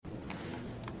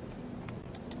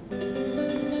Hello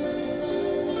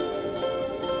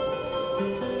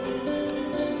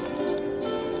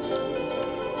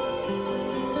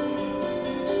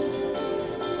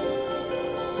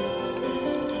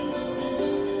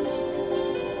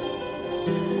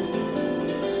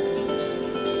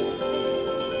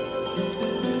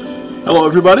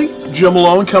everybody, Jim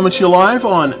Malone coming to you live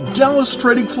on Dallas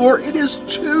Trading Floor. It is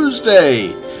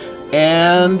Tuesday,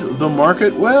 and the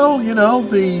market, well, you know,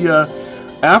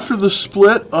 after the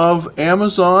split of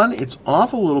Amazon, it's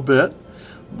off a little bit,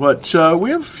 but we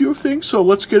have a few things, so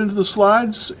let's get into the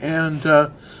slides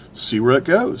and see where it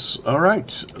goes. All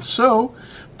right, so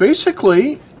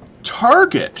basically,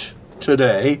 Target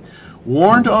today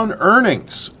warned on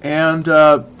earnings, and,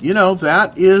 you know,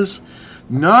 that is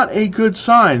not a good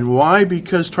sign. Why?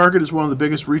 Because Target is one of the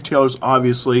biggest retailers,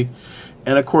 obviously,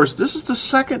 and of course, this is the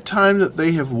second time that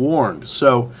they have warned.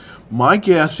 So, my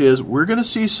guess is we're going to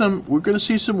see some weakness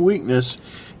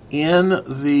in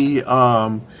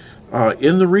the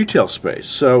retail space.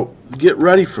 So, get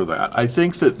ready for that. I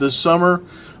think that this summer,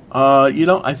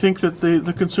 I think that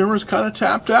the consumer is kind of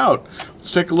tapped out.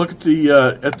 Let's take a look at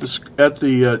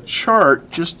the chart,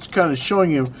 just kind of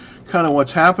showing you kind of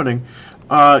what's happening.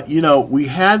 We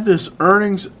had this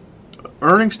earnings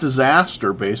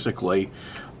disaster, basically,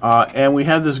 and we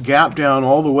had this gap down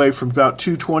all the way from about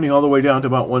 220 all the way down to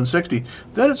about 160.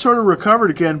 Then it sort of recovered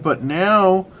again, but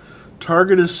now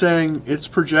Target is saying its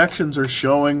projections are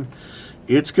showing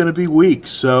it's going to be weak.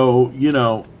 So,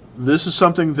 this is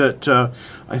something that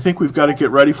I think we've got to get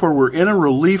ready for. We're in a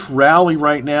relief rally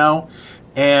right now.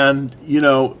 And,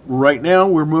 right now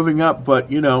we're moving up, but,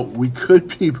 we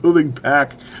could be moving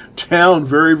back down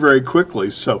very, very quickly.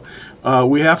 So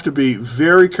we have to be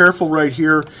very careful right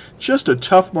here. Just a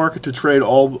tough market to trade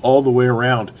all the way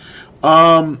around.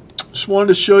 Just wanted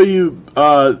to show you,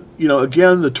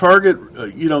 again,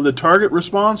 the target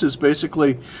response is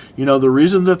basically, the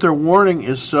reason that they're warning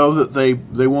is so that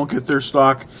they won't get their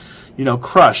stock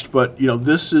crushed. But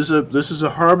this is a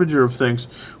harbinger of things.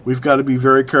 We've got to be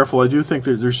very careful. I do think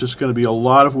that there's just going to be a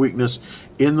lot of weakness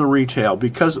in the retail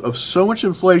because of so much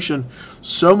inflation.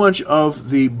 So much of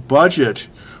the budget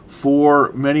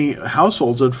for many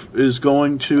households is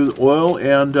going to oil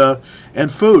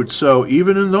and food. So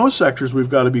even in those sectors, we've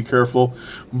got to be careful.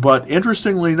 But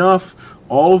interestingly enough,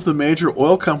 all of the major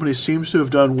oil companies seems to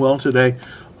have done well today.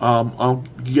 I'll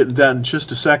get to that in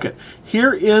just a second.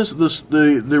 Here is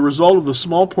the result of the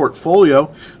small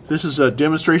portfolio. This is a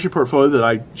demonstration portfolio that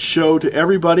I show to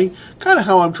everybody, kind of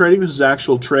how I'm trading. This is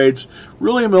actual trades.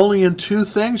 Really, I'm only in two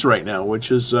things right now,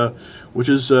 which is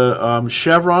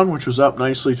Chevron, which was up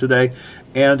nicely today,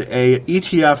 and a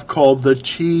ETF called the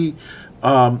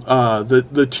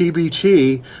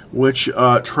TBT, which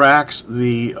tracks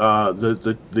the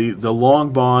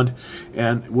long bond,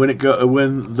 and when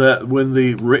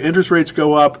the interest rates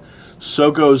go up,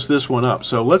 so goes this one up.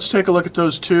 So let's take a look at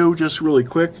those two just really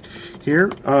quick here.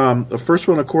 The first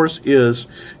one, of course, is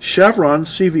Chevron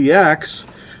CVX.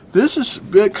 This is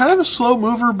kind of a slow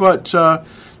mover, but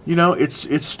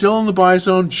it's still in the buy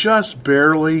zone, just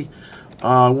barely.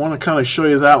 I want to kind of show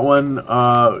you that one.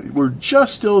 We're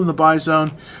just still in the buy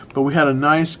zone, but we had a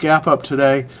nice gap up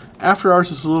today. After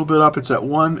hours, it's a little bit up. It's at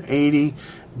 180,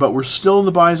 but we're still in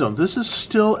the buy zone. This is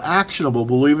still actionable,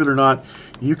 believe it or not.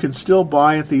 You can still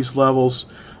buy at these levels,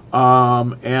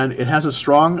 and it has a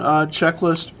strong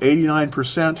checklist,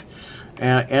 89%,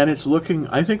 and it's looking,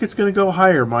 I think it's going to go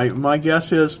higher. My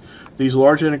guess is these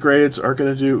large integrateds are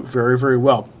going to do very, very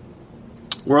well.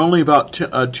 We're only about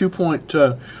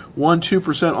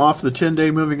 2.12% off the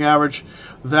 10-day moving average.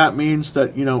 That means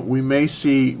that we may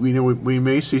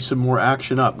see some more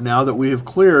action up now that we have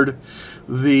cleared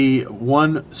the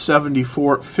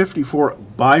 174.54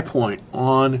 buy point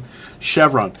on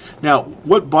Chevron. Now,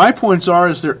 what buy points are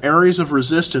is they're areas of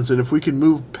resistance, and if we can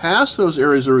move past those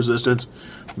areas of resistance,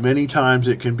 many times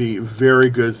it can be a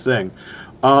very good thing.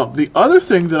 The other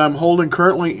thing that I'm holding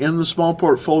currently in the small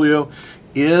portfolio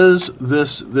is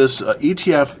this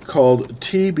ETF called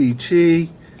TBT.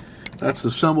 That's the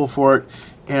symbol for it,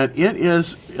 and it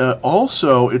is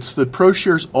also it's the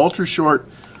ProShares Ultra Short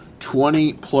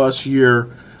 20+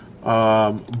 year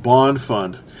bond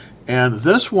fund, and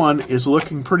this one is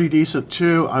looking pretty decent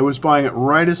too. I was buying it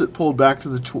right as it pulled back to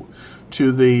the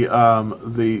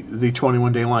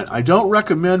 21-day line. I don't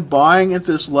recommend buying at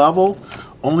this level,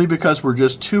 only because we're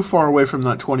just too far away from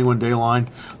that 21-day line.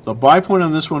 The buy point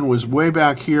on this one was way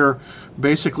back here,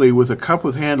 basically with a cup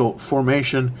with handle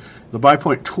formation. The buy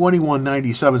point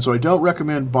 21.97, so I don't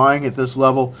recommend buying at this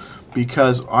level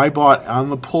because I bought on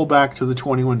the pullback to the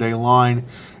 21-day line,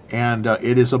 and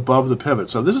it is above the pivot.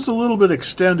 So this is a little bit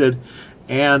extended,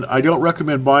 and I don't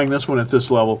recommend buying this one at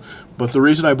this level. But the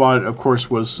reason I bought it, of course,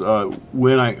 was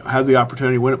when I had the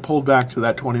opportunity, when it pulled back to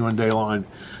that 21-day line.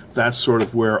 That's sort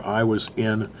of where I was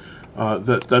in.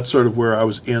 That's sort of where I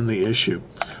was in the issue.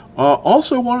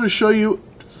 Also, wanted to show you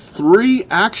 3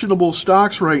 actionable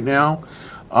stocks right now.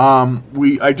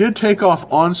 I did take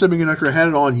off On Semiconductor. I had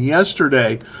it on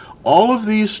yesterday. All of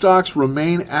these stocks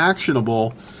remain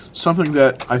actionable, something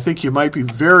that I think you might be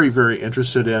very, very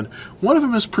interested in. One of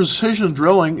them is Precision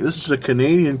Drilling. This is a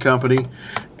Canadian company,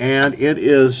 and it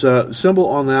is symbol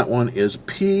on that one is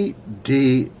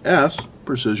PDS,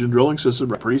 Precision Drilling System.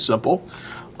 Pretty simple.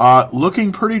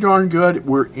 Looking pretty darn good.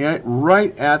 We're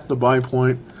right at the buy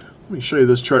point. Let me show you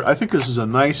this chart. I think this is a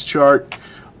nice chart.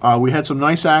 We had some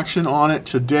nice action on it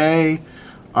today.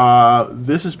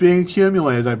 This is being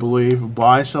accumulated, I believe,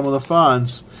 by some of the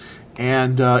funds,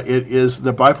 and it is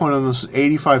the buy point on this is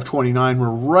 85.29.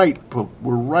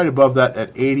 We're right above that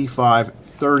at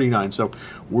 85.39. So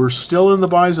we're still in the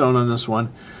buy zone on this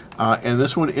one, and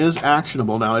this one is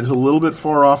actionable. Now it is a little bit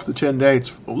far off the 10-day.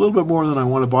 It's a little bit more than I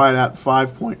want to buy it at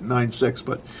 5.96,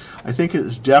 but I think it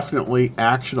is definitely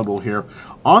actionable here.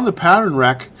 On the pattern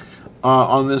rec.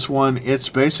 On this one, it's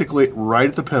basically right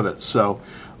at the pivot, so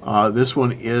this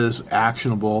one is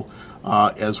actionable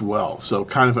as well. So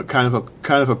kind of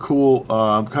a cool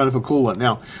one.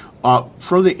 Now,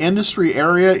 for the industry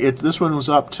area, this one was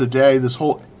up today. This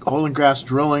whole oil and gas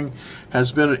drilling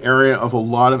has been an area of a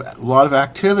lot of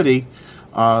activity.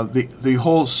 The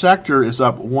whole sector is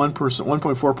up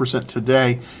 1.4%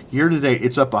 today. Year to date,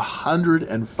 it's up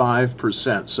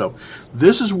 105%. So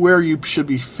this is where you should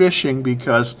be fishing,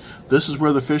 because this is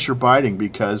where the fish are biting,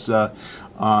 because the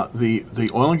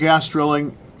oil and gas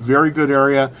drilling, very good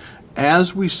area.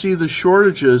 As we see the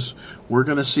shortages, we're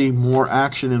going to see more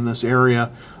action in this area.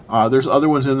 There's other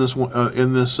ones in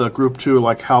this group too,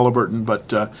 like Halliburton, but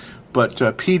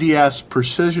PDS,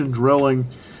 Precision Drilling,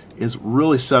 is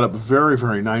really set up very,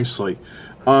 very nicely.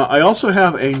 I also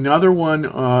have another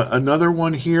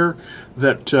one here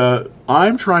that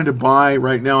I'm trying to buy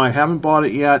right now. I haven't bought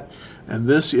it yet, and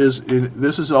this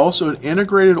is also an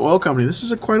integrated oil company. This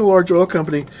is quite a large oil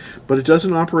company, but it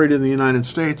doesn't operate in the United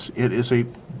States. It is a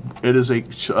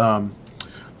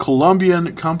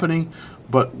Colombian company.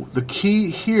 But the key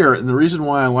here, and the reason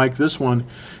why I like this one,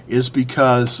 is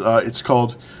because it's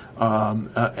called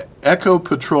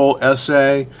Ecopetrol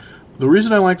SA. The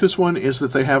reason I like this one is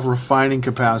that they have refining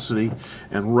capacity,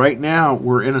 and right now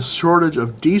we're in a shortage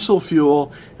of diesel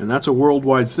fuel, and that's a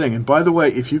worldwide thing. And by the way,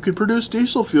 if you can produce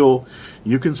diesel fuel,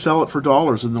 you can sell it for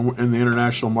dollars in the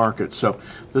international market. So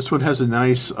this one has a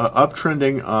nice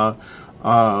uptrending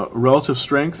relative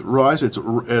strength rise. It's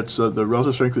the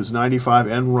relative strength is 95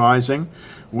 and rising,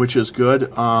 which is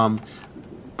good.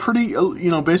 Pretty,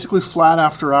 basically flat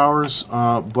after hours,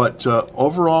 but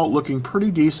overall looking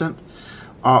pretty decent.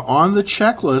 On the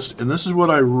checklist, and this is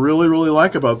what I really, really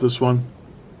like about this one,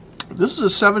 this is a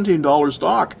 $17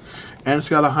 stock, and it's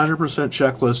got a 100%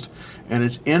 checklist, and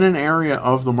it's in an area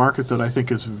of the market that I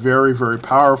think is very, very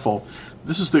powerful.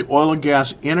 This is the oil and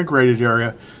gas integrated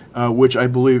area, which I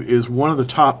believe is one of the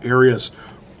top areas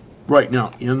right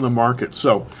now in the market.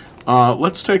 So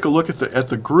let's take a look at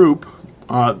the group.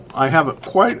 I have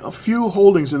quite a few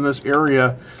holdings in this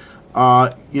area.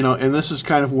 And this is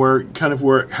kind of where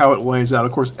how it lays out.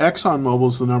 Of course, ExxonMobil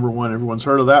is the number one. Everyone's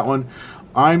heard of that one.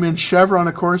 I'm in Chevron,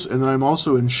 of course, and then I'm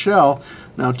also in Shell.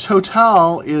 Now,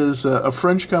 Total is a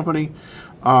French company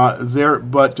there,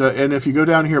 but and if you go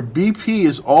down here, BP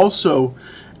is also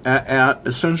at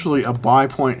essentially a buy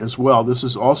point as well. This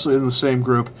is also in the same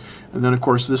group, and then of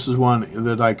course this is one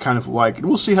that I kind of like.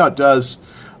 We'll see how it does,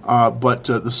 but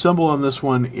the symbol on this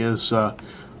one is.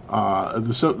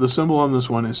 The symbol on this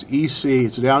one is EC.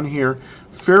 It's down here.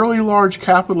 Fairly large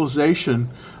capitalization,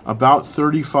 about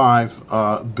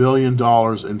 $35 billion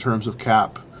in terms of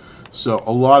cap. So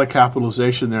a lot of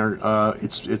capitalization there.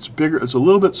 It's bigger. It's a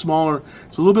little bit smaller.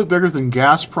 It's a little bit bigger than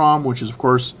Gazprom, which is, of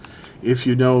course, if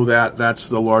you know that, that's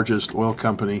the largest oil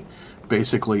company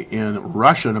basically in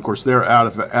Russia. And of course, they're out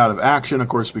of action, of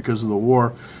course, because of the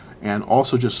war. And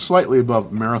also just slightly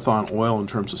above Marathon Oil in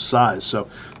terms of size. So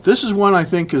this is one I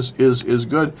think is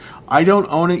good. I don't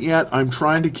own it yet. I'm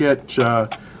trying to get a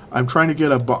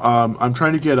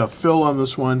fill on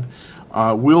this one.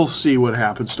 We'll see what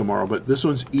happens tomorrow. But this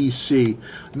one's EC.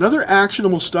 Another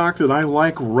actionable stock that I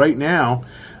like right now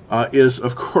is,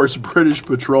 of course, British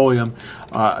Petroleum.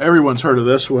 Everyone's heard of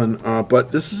this one, but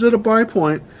this is at a buy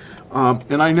point.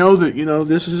 And I know that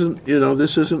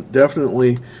this isn't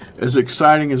definitely as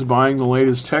exciting as buying the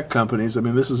latest tech companies. I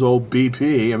mean, this is old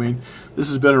BP. I mean, this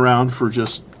has been around for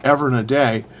just ever and a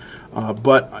day,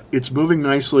 but it's moving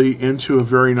nicely into a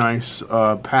very nice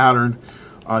pattern.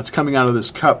 It's coming out of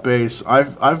this cup base.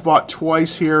 I've bought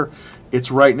twice here. It's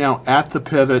right now at the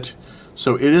pivot,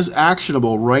 so it is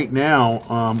actionable right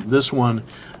now. This one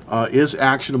is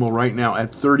actionable right now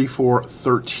at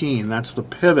 34.13. That's the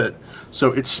pivot.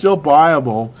 So it's still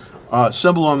buyable.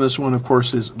 Symbol on this one, of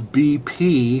course, is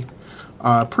BP.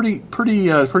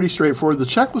 Pretty straightforward. The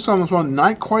checklist on this one,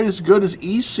 not quite as good as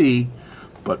EC,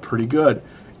 but pretty good.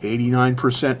 89%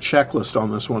 checklist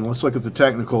on this one. Let's look at the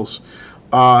technicals.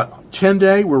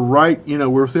 10-day, we're right. We're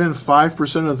within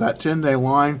 5% of that 10-day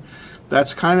line.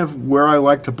 That's kind of where I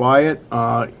like to buy it.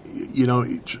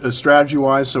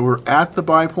 Strategy-wise. So we're at the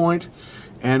buy point.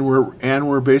 And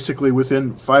we're basically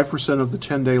within 5% of the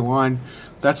 10-day line.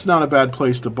 That's not a bad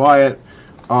place to buy it.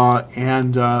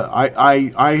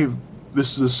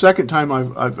 This is the second time I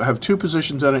have two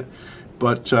positions in it,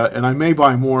 but and I may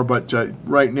buy more. But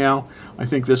right now, I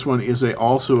think this one is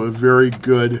also a very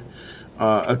good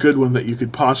one that you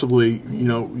could possibly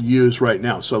use right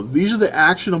now. So these are the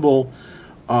actionable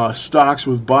stocks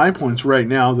with buy points right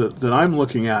now that I'm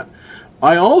looking at.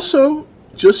 I also,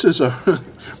 just as a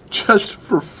just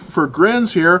for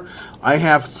grins here, I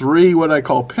have three what I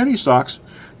call penny stocks.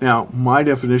 Now, my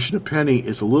definition of penny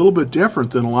is a little bit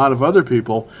different than a lot of other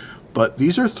people, but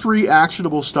these are three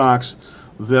actionable stocks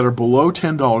that are below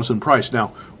 $10 in price. Now,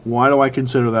 why do I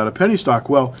consider that a penny stock?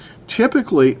 Well,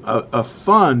 typically a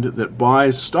fund that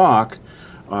buys stock,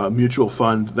 mutual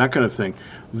fund, that kind of thing,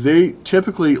 they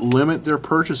typically limit their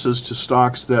purchases to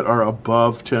stocks that are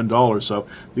above $10. So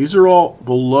these are all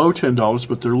below $10,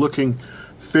 but they're looking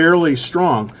fairly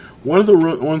strong. One of the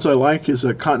ones I like is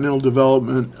a Continental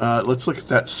Development. Let's look at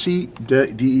that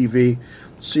CDEV.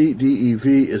 CDEV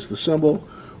is the symbol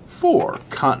for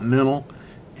Continental.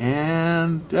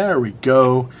 And there we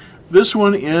go. This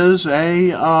one is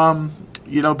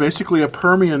basically a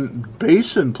Permian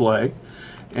Basin play.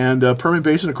 And Permian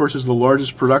Basin, of course, is the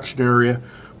largest production area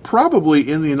probably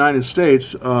in the United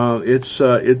States. It's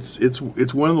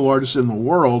one of the largest in the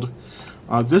world.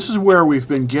 This is where we've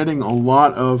been getting a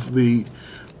lot of the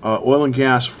oil and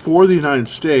gas for the United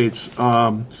States.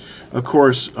 Of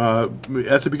course,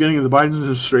 at the beginning of the Biden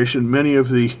administration, many of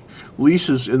the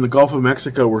leases in the Gulf of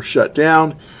Mexico were shut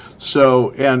down.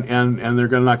 So, and they're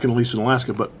not going to lease in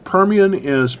Alaska. But Permian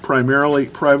is primarily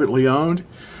privately owned.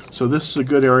 So this is a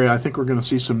good area. I think we're going to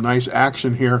see some nice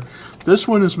action here. This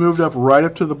one has moved up right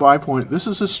up to the buy point. This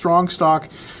is a strong stock.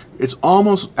 It's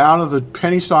almost out of the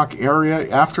penny stock area.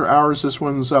 After hours, this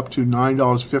one's up to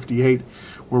 $9.58.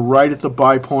 We're right at the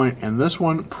buy point, and this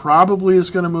one probably is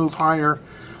going to move higher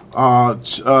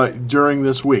during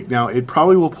this week. Now, it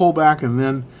probably will pull back, and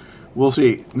then we'll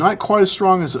see. Not quite as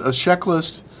strong as a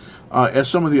checklist as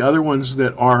some of the other ones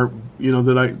that are,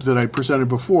 that I presented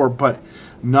before, but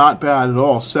not bad at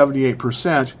all.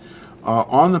 78%.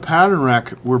 On the pattern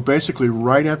rack, we're basically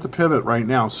right at the pivot right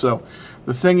now. So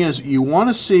the thing is, you want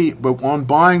to see, but on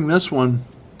buying this one,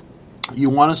 you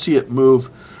want to see it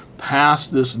move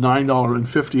past this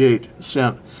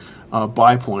 $9.58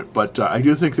 buy point. But I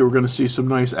do think that we're going to see some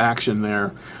nice action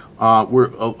there.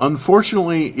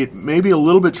 Unfortunately, it may be a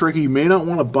little bit tricky. You may not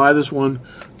want to buy this one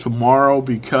tomorrow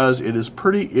because it is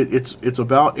it's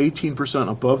about 18%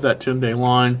 above that 10-day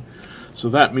line. So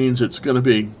that means it's going to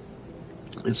be,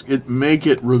 it may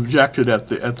get rejected at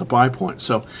the buy point.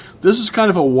 So this is kind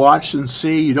of a watch and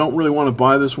see. You don't really want to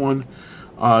buy this one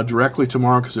directly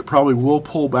tomorrow because it probably will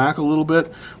pull back a little bit,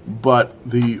 but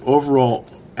the overall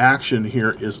action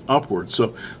here is upward.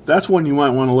 So that's one you might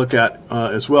want to look at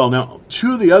as well. Now,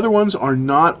 two of the other ones are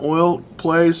not oil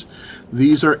plays.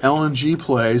 These are LNG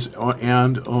plays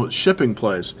and shipping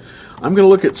plays. I'm going to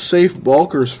look at Safe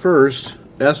Bulkers first,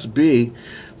 SB.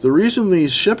 The reason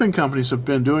these shipping companies have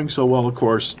been doing so well, of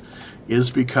course, is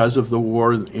because of the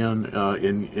war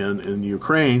in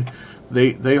Ukraine.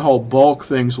 They haul bulk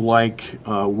things like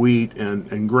wheat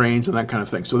and grains and that kind of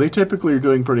thing. So they typically are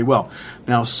doing pretty well.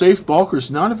 Now, Safe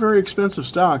Bulkers, not a very expensive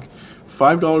stock,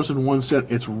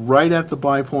 $5.01. It's right at the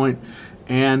buy point,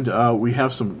 and we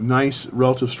have some nice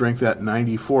relative strength at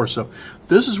 94. So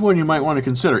this is one you might want to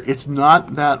consider. It's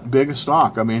not that big a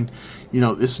stock. I mean,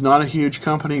 it's not a huge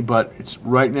company, but it's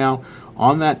right now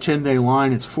on that 10-day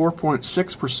line. It's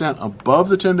 4.6% above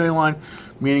the 10-day line,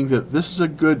 meaning that this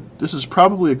is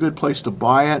probably a good place to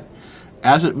buy it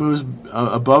as it moves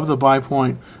above the buy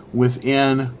point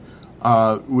within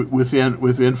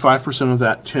 5% of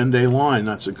that 10-day line.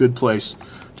 That's a good place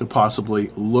to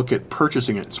possibly look at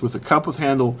purchasing it. It's with a cup with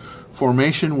handle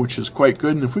formation, which is quite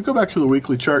good. And if we go back to the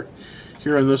weekly chart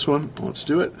here on this one, let's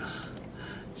do it.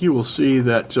 You will see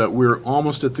that we're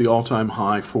almost at the all-time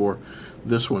high for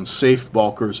this one, Safe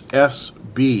Bulkers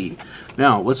SB.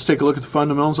 Now, let's take a look at the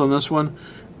fundamentals on this one.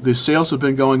 The sales have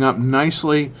been going up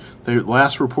nicely. The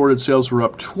last reported sales were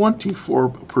up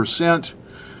 24%.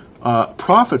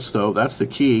 Profits, though, that's the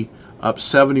key, up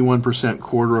 71%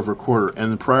 quarter over quarter.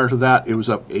 And prior to that, it was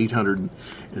up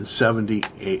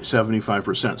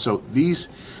 875%. So these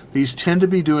tend to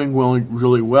be doing well,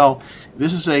 really well.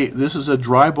 This is a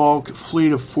dry bulk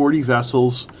fleet of 40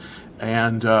 vessels,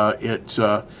 and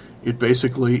it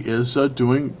basically is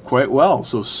doing quite well.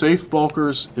 So Safe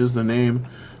Bulkers is the name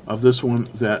of this one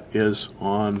that is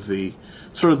on the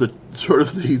sort of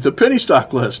the penny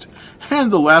stock list.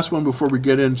 And the last one before we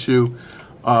get into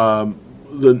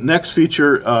the next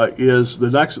feature is the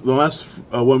last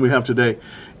one we have today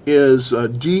is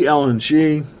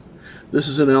DLNG. This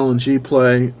is an LNG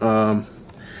play,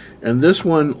 and this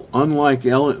one, unlike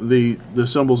the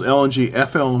symbols LNG,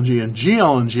 FLNG, and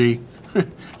GLNG,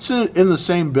 it's in the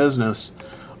same business,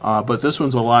 but this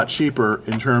one's a lot cheaper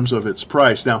in terms of its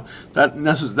price. Now,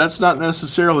 that's not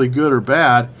necessarily good or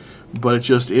bad, but it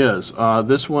just is.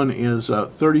 This one is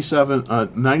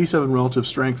 97 relative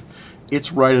strength.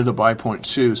 It's right at a buy point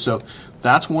too. So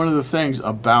that's one of the things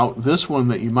about this one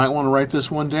that you might want to write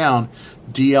this one down,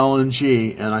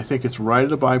 DLNG, and I think it's right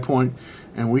at a buy point,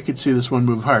 and we could see this one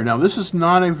move higher. Now, this is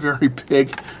not a very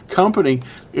big company.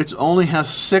 It only has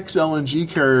 6 LNG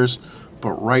carriers,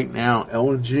 but right now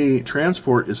LNG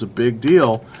transport is a big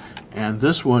deal, and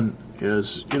this one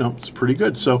is, it's pretty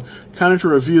good. So kind of to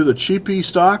review the cheapy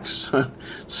stocks,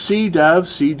 CDEV,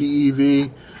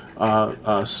 CDEV,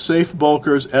 Safe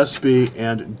Bulkers, SB,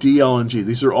 and DLNG.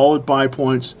 These are all at buy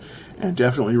points and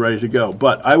definitely ready to go.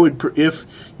 But I would, if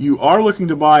you are looking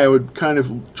to buy, I would kind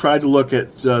of try to look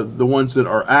at the ones that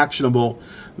are actionable,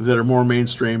 that are more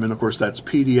mainstream, and of course that's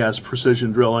PDS,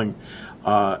 Precision Drilling,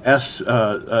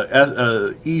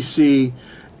 EC,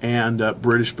 and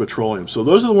British Petroleum. So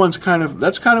those are the ones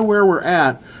that's kind of where we're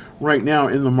at right now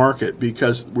in the market,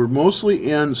 because we're mostly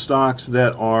in stocks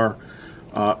that are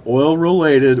oil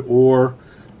related or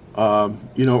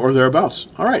or thereabouts.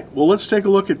 All right, well, let's take a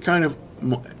look at kind of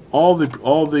all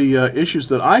the issues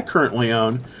that I currently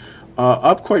own.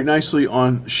 Up quite nicely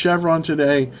on Chevron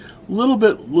today. Little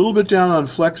bit down on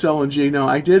Flex LNG. Now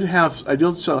I did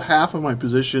sell half of my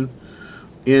position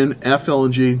in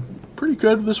FLNG. Pretty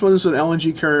good. This one is an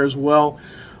LNG carrier as well.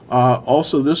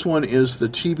 Also, this one is the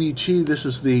TBT. This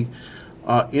is the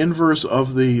inverse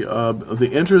of the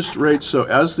interest rates. So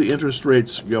as the interest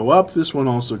rates go up, this one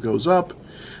also goes up.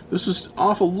 This is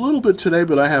off a little bit today,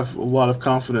 but I have a lot of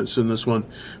confidence in this one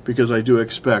because I do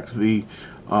expect the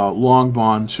long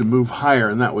bond to move higher,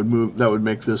 and that would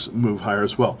make this move higher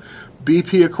as well.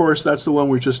 BP, of course, that's the one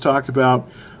we just talked about.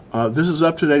 This is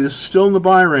up today. This is still in the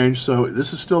buy range, so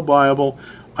this is still buyable.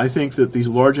 I think that these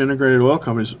large integrated oil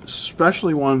companies,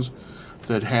 especially ones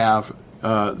that have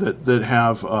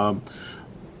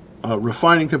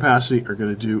refining capacity, are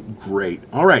going to do great.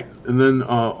 All right, and then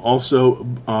also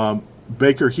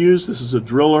Baker Hughes. This is a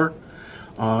driller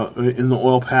in the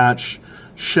oil patch.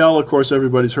 Shell, of course,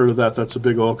 everybody's heard of that. That's a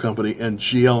big oil company, and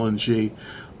GLNG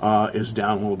is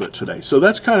down a little bit today. So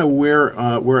that's kind of where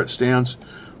it stands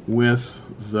with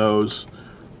those,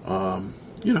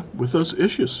 with those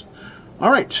issues.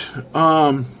 All right.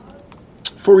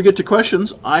 Before we get to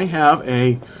questions, I have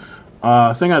a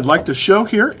thing I'd like to show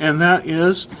here, and that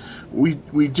is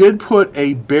we did put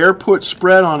a bear put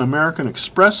spread on American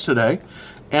Express today,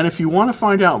 and if you want to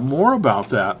find out more about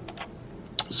that,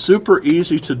 super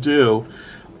easy to do.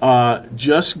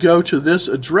 Just go to this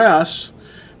address,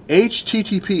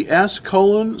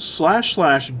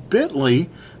 https://bit.ly,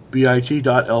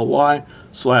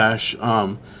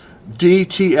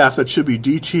 bit.ly/DTF, that should be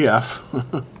DTF,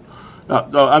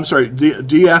 I'm sorry,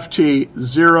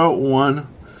 DFT01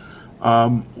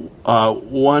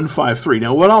 153.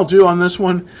 Now what I'll do on this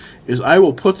one is I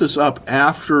will put this up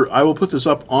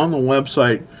on the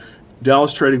website,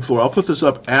 Dallas Trading Floor. I'll put this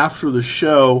up after the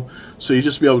show, so you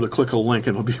just be able to click a link,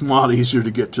 and it'll be a lot easier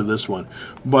to get to this one.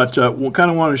 But we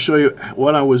kind of want to show you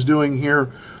what I was doing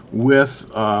here with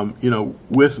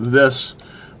this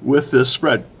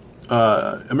spread.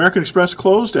 American Express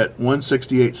closed at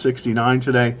 168.69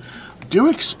 today. Do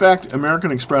expect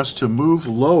American Express to move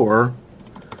lower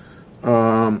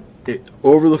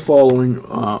over the following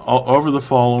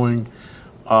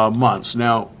months.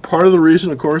 Now, part of the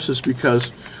reason, of course, is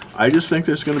because I just think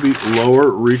there's going to be lower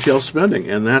retail spending,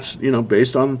 and that's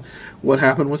based on what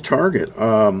happened with Target.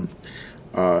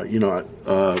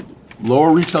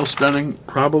 Lower retail spending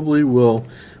probably will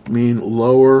mean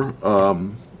lower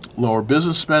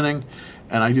business spending,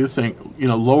 and I do think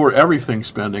lower everything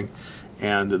spending,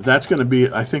 and that's going to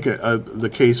be, I think, the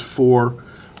case for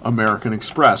American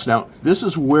Express. Now, this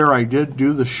is where I did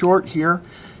do the short here.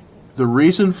 The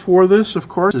reason for this, of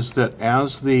course, is that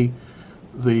as the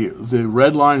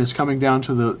red line is coming down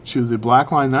to the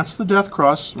black line, that's the death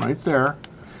cross right there,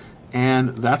 and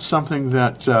that's something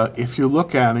that if you're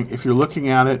looking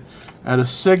at it at a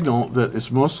signal that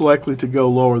it's most likely to go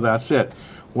lower, that's it.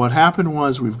 What happened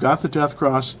was we've got the death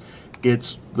cross.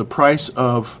 It's the price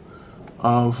of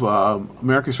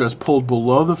American Express pulled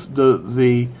below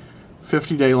the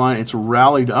 50-day line. It's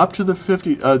rallied up to the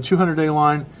 200-day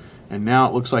line, and now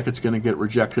it looks like it's going to get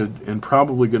rejected and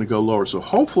probably going to go lower. So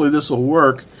hopefully this will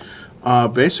work.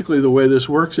 Basically, the way this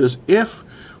works is if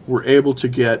we're able to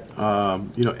get,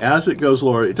 as it goes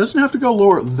lower, it doesn't have to go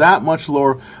lower that much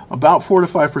lower, about 4 to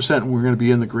 5%, and we're going to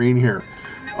be in the green here.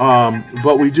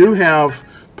 But we do have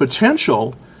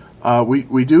potential.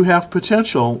 We do have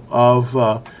potential of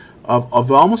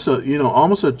almost a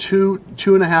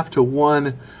 2.5 to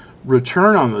 1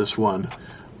 return on this one.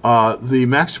 The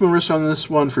maximum risk on this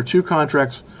one for 2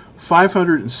 contracts,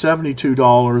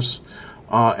 $572,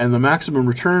 and the maximum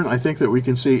return I think that we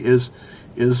can see is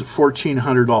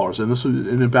 $1,400, and this is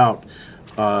in about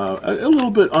a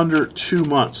little bit under 2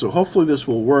 months. So hopefully this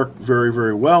will work very,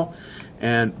 very well,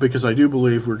 and because I do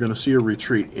believe we're going to see a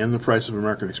retreat in the price of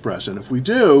American Express, and if we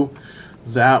do,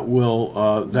 that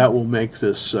will make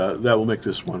this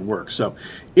one work. So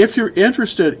if you're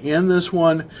interested in this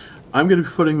one, I'm going to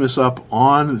be putting this up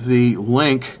on the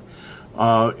link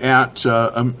at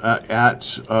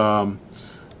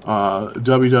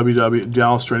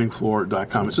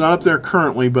www.dallastradingfloor.com. It's not up there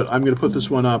currently, but I'm going to put this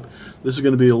one up. This is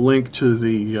going to be a link to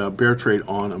the bear trade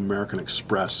on American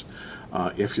Express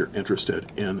if you're interested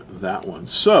in that one.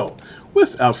 So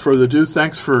without further ado,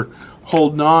 thanks for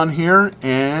holding on here,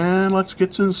 and let's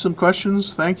get into some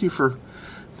questions. Thank you for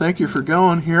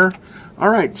going here. All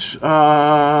right,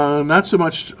 not so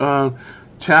much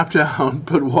tap down,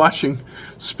 but watching,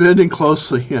 spending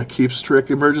closely. Keep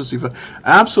strict emergency fund.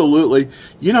 Absolutely.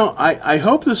 I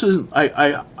hope this isn't.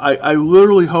 I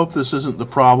literally hope this isn't the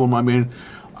problem. I mean,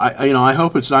 I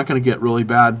hope it's not going to get really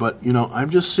bad. But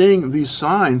I'm just seeing these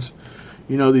signs.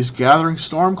 These gathering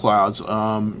storm clouds.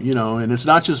 And it's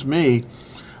not just me.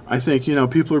 I think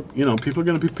people are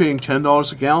going to be paying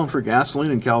 $10 a gallon for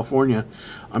gasoline in California.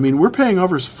 I mean, we're paying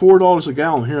over $4 a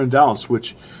gallon here in Dallas,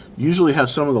 which usually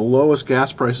has some of the lowest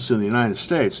gas prices in the United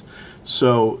States.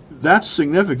 So that's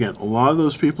significant. A lot of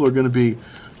those people are going to be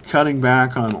cutting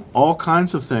back on all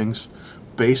kinds of things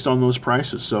based on those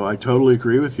prices. So I totally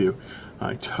agree with you.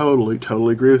 I totally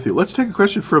agree with you. Let's take a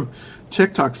question from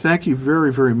TikTok. Thank you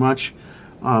very, very much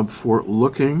for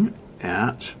looking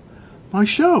at my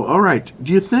show. All right.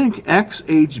 Do you think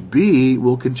XHB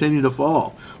will continue to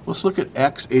fall? Let's look at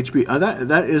XHB.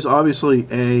 That is obviously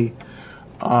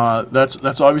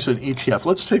that's obviously an ETF.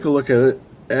 Let's take a look at it.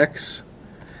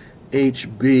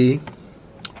 XHB,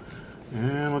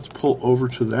 and let's pull over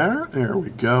to there. There we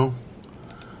go.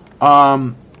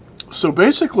 So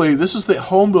basically, this is the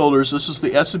home builders. This is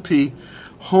the S&P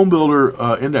Home Builder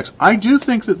Index. I do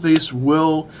think that these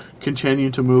will continue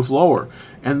to move lower.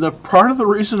 And the part of the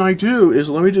reason I do is,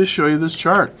 let me just show you this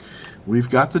chart. We've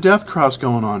got the death cross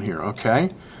going on here, okay?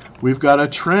 We've got a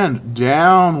trend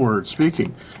downward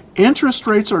speaking. Interest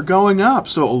rates are going up.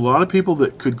 So a lot of people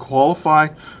that could qualify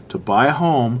to buy a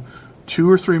home 2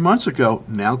 or 3 months ago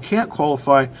now can't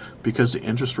qualify because the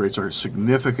interest rates are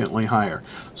significantly higher.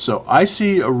 So I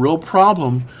see a real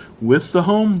problem with the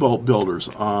home builders.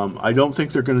 I don't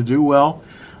think they're going to do well.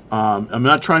 I'm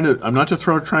not trying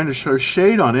to show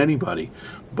shade on anybody,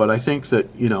 but I think that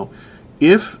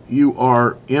if you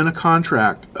are in a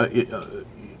contract,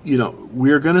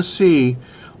 we're going to see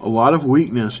a lot of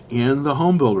weakness in the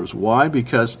home builders. Why?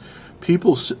 Because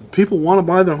people want to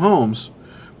buy their homes,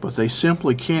 but they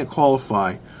simply can't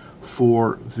qualify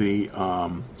for the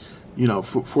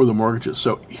for the mortgages.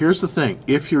 So here's the thing: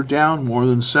 if you're down more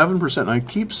than 7%, and I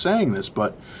keep saying this,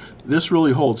 but this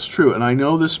really holds true, and I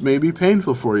know this may be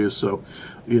painful for you. So,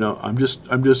 I'm just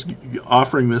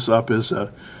offering this up as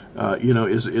a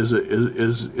is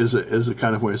a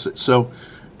kind of way to say. So,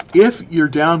 if you're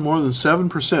down more than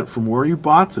 7% from where you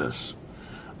bought this,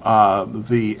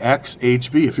 the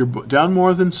XHB, if you're down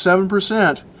more than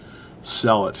 7%,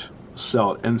 sell it,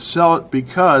 and sell it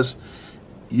because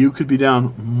you could be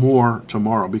down more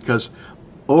tomorrow. Because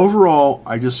overall,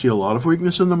 I just see a lot of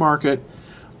weakness in the market.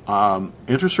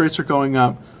 Interest rates are going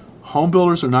up. Home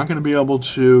builders are not going to be able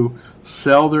to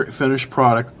sell their finished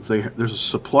product. There's a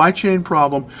supply chain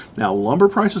problem. Now, lumber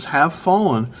prices have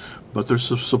fallen, but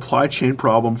there's a supply chain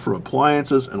problem for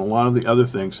appliances and a lot of the other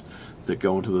things that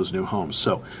go into those new homes.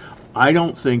 So I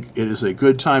don't think it is a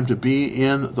good time to be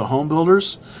in the home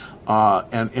builders.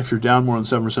 And if you're down more than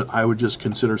 7%, I would just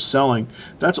consider selling.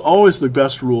 That's always the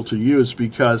best rule to use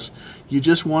because you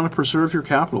just want to preserve your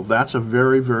capital. That's a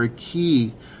very, very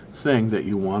key thing that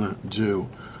you want to do.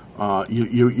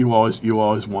 You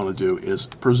always want to do is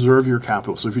preserve your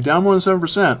capital. So if you're down more than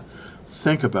 7%,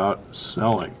 think about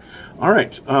selling. All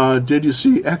right. Did you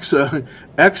see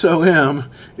XOM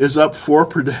is up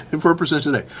 4%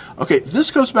 today? Okay,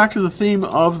 this goes back to the theme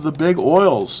of the big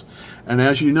oils. And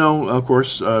as you know, of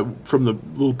course, from the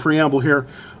little preamble here,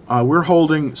 we're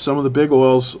holding some of the big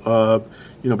oils,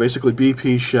 basically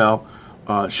BP, Shell,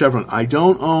 Chevron. I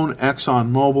don't own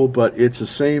ExxonMobil, but it's the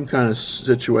same kind of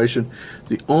situation.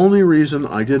 The only reason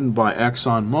I didn't buy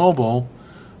ExxonMobil,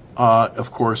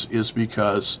 of course, is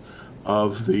because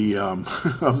of the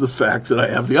of the fact that I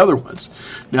have the other ones.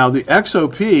 Now, the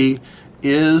XOP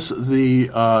is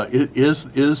the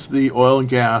oil and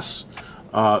gas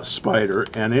spider,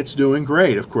 and it's doing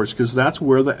great, of course, because that's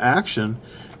where the action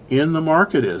in the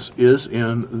market is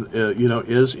in the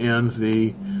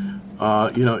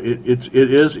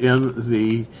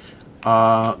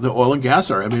oil and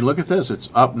gas area. I mean, look at this; it's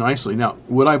up nicely. Now,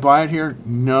 would I buy it here?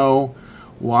 No.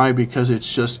 Why? Because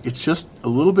it's just a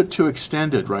little bit too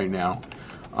extended right now,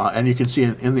 and you can see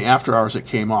in the after hours it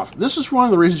came off. This is one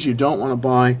of the reasons you don't want to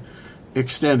buy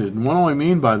extended. And what do I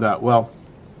mean by that? Well,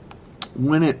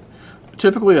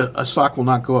 typically a stock will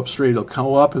not go up straight. It'll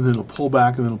go up and then it'll pull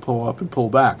back and then it'll pull up and pull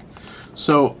back.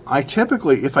 So I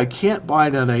typically, if I can't buy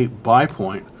it at a buy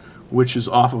point, which is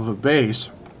off of a base,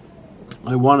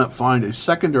 I want to find a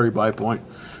secondary buy point,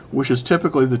 which is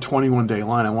typically the 21-day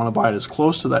line. I want to buy it as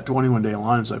close to that 21-day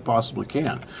line as I possibly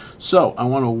can. So I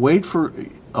want to wait for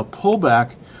a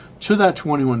pullback to that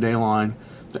 21-day line.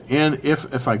 And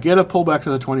if I get a pullback to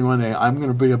the 21-day, I'm going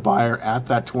to be a buyer at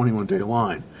that 21-day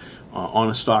line on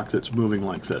a stock that's moving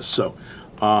like this. So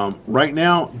right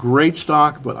now, great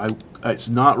stock, but it's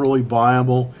not really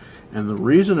buyable. And the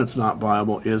reason it's not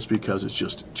buyable is because it's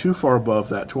just too far above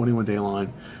that 21-day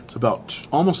line. It's about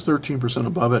almost 13%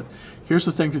 above it. Here's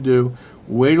the thing to do.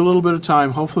 Wait a little bit of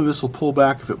time. Hopefully this will pull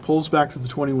back. If it pulls back to the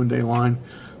 21-day line,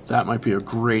 that might be a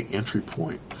great entry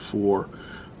point for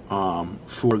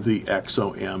the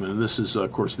XOM. And this is,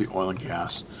 of course, the oil and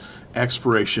gas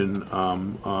exploration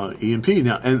E&P.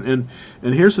 Now, and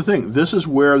here's the thing. This is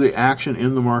where the action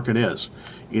in the market is.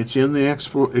 It's in the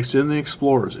explorers. It's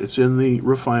in the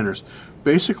refiners.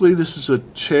 Basically, this is a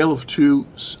tale of two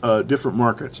different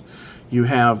markets. You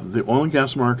have the oil and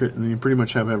gas market, and then you pretty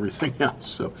much have everything else.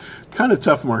 So, kind of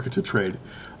tough market to trade.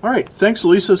 All right, thanks,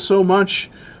 Lisa, so much.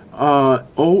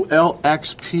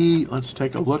 OLXP. Let's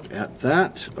take a look at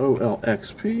that.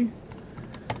 OLXP,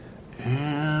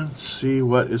 and see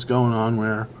what is going on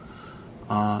where.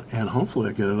 And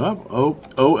hopefully, I get it up.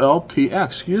 OLPX.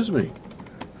 Excuse me.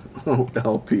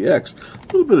 OLPX. A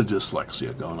little bit of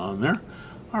dyslexia going on there.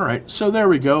 All right, so there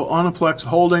we go. Onaplex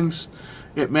Holdings.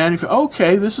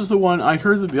 Okay, this is the one. I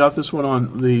heard about this one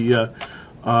on the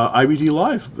IBD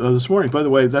Live this morning. By the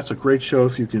way, that's a great show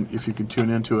if you can tune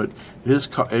into it.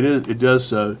 It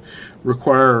does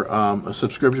require a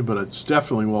subscription, but it's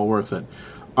definitely well worth it.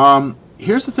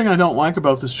 Here's the thing I don't like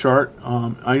about this chart.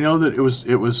 I know that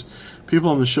it was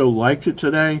people on the show liked it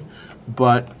today,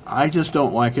 but I just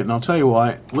don't like it, and I'll tell you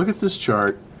why. Look at this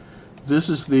chart. This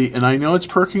is and I know it's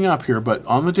perking up here, but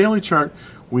on the daily chart,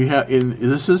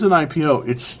 this is an IPO.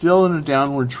 It's still in a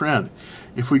downward trend.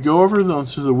 If we go over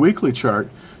to the weekly chart,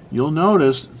 you'll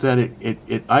notice that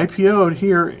it IPO'd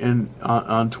here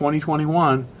on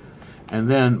 2021, and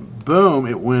then boom,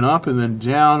 it went up and then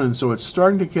down, and so it's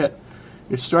starting to get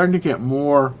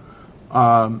more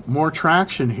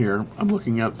traction here. I'm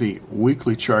looking at the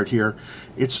weekly chart here.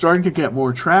 It's starting to get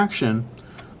more traction,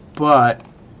 but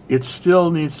it still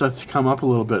needs to come up a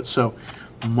little bit. So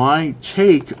my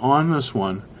take on this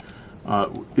one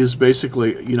is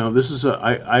basically, this is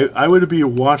I would be a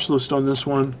watch list on this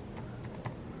one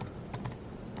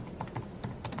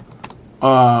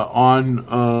on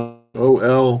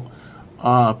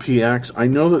OLPX. I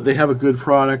know that they have a good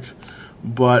product,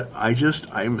 but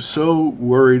I'm so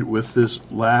worried with this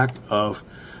lack of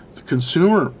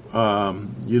consumer,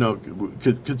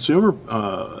 consumer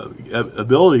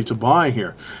ability to buy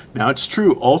here. Now, it's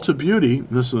true, Ulta Beauty,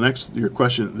 this is your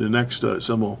question, the next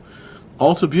symbol,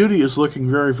 Ulta Beauty is looking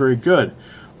very, very good.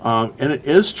 And it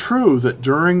is true that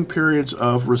during periods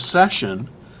of recession,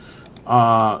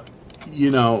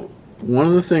 one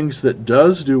of the things that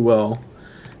does do well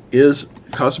is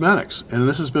cosmetics, and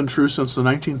this has been true since the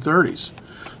 1930s.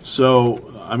 So,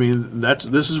 I mean,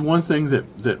 this is one thing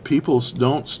that people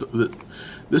don't.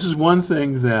 This is one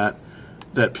thing that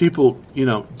people,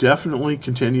 definitely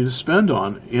continue to spend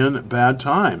on in bad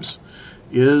times,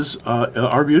 is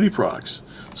our beauty products.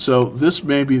 So this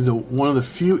may be one of the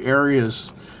few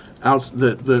areas out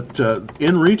that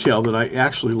in retail that I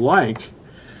actually like.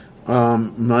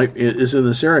 Is in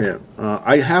this area.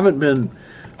 I haven't been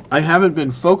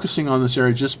focusing on this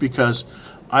area just because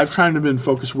I've tried to been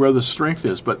focused where the strength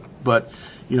is. But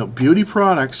beauty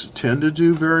products tend to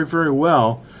do very, very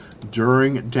well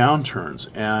during downturns,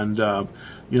 and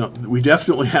we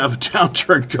definitely have a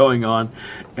downturn going on,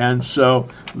 and so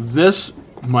this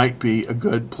might be a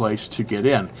good place to get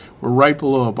in. We're right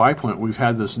below a buy point. We've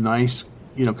had this nice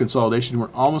consolidation.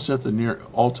 We're almost at the near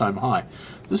all-time high.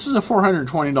 This is a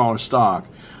 $420 stock,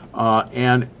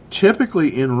 and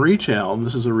typically in retail, and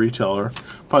this is a retailer.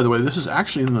 By the way, this is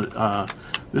actually in the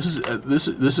this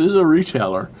is a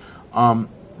retailer.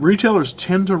 Retailers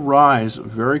tend to rise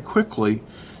very quickly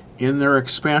in their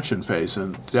expansion phase,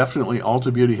 and definitely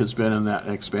Ulta Beauty has been in that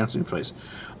expansion phase.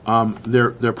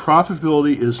 Their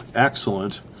profitability is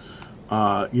excellent.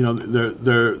 Their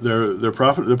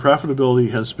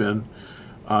profitability has been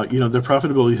their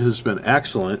profitability has been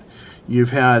excellent.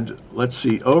 You've had, let's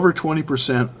see, over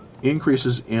 20%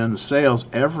 increases in sales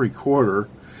every quarter,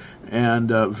 and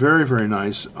very, very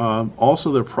nice.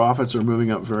 Also, their profits are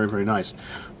moving up very, very nice.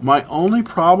 My only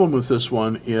problem with this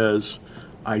one is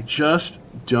I just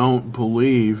don't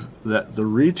believe that the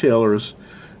retailers.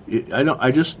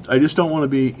 I just don't want to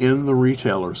be in the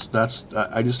retailers.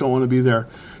 I just don't want to be there,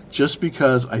 just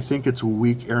because I think it's a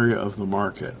weak area of the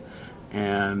market,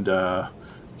 and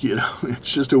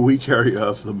it's just a weak area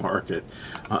of the market.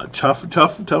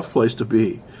 Tough place to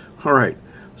be. All right.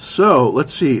 So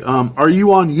let's see. Are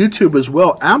you on YouTube as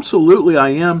well? Absolutely, I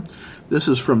am. This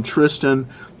is from Tristan.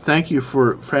 Thank you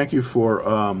for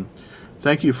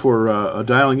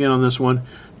dialing in on this one.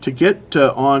 To get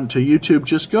on to YouTube,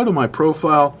 just go to my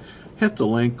profile, hit the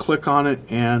link, click on it,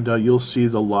 and you'll see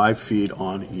the live feed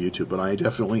on YouTube. But I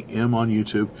definitely am on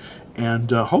YouTube,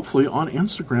 and hopefully on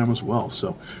Instagram as well.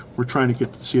 So we're trying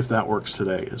to see if that works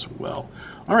today as well.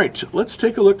 All right, let's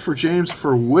take a look for James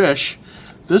for Wish.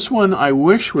 This one I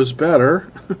wish was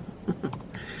better.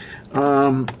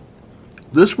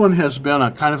 This one has been a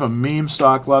kind of a meme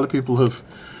stock. A lot of people have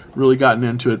really gotten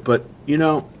into it, but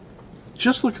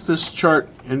just look at this chart,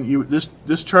 and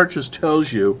this chart just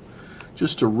tells you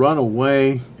just to run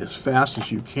away as fast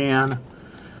as you can.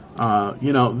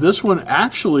 This one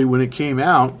actually, when it came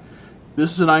out,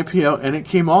 this is an IPO, and it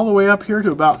came all the way up here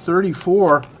to about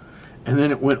 34, and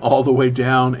then it went all the way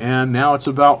down, and now it's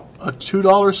about a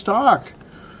 $2 stock.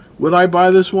 Would I buy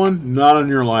this one? Not on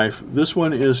your life. This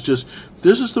one is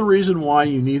this is the reason why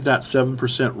you need that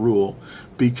 7% rule,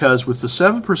 because with the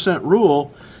 7%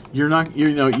 rule, you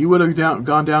would have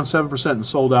gone down 7% and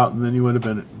sold out, and then you would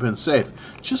have been safe.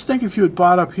 Just think, if you had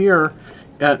bought up here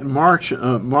at March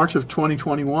of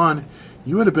 2021,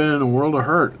 you would have been in a world of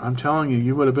hurt. I'm telling you,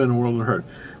 you would have been in a world of hurt.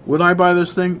 Would I buy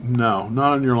this thing? No,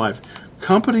 not on your life.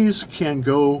 Companies can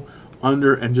go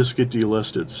under and just get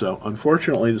delisted. So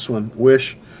unfortunately, this one,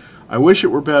 I wish it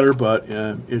were better, but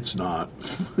it's not.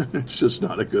 It's just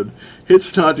not a good.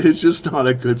 It's just not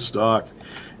a good stock,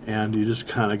 and you just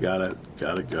kind of gotta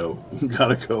go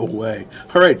away.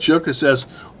 All right, Joka says,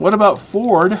 what about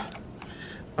Ford?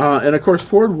 And of course,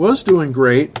 Ford was doing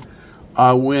great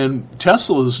when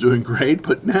Tesla was doing great,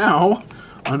 but now,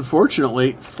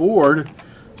 unfortunately, Ford,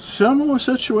 similar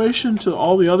situation to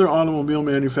all the other automobile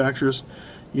manufacturers.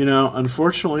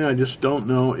 Unfortunately, I just don't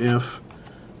know if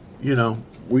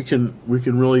we can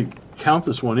really count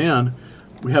this one in.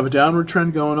 We have a downward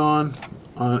trend going on,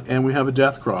 and we have a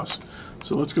death cross.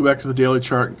 So let's go back to the daily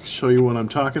chart and show you what I'm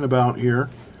talking about here.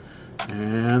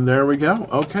 And there we go.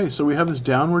 Okay, so we have this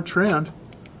downward trend.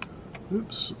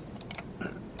 Oops.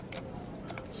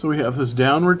 So we have this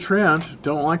downward trend.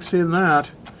 Don't like seeing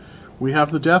that. We have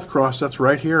the death cross. That's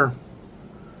right here.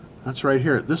 That's right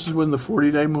here. This is when the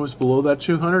 40-day moves below that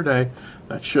 200-day.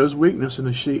 That shows weakness, and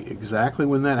to see exactly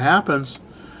when that happens,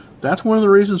 that's one of the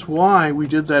reasons why we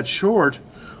did that short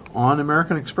on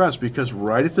American Express, because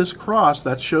right at this cross,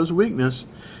 that shows weakness,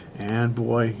 and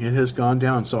boy, it has gone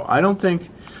down. So I don't think,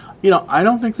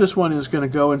 this one is going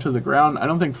to go into the ground. I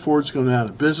don't think Ford's going to go out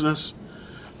of business,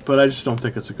 but I just don't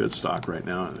think it's a good stock right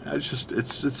now.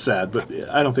 It's sad, but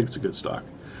I don't think it's a good stock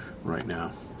right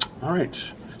now. All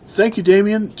right. Thank you,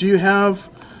 Damien. Do you have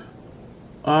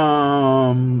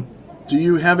a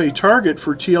target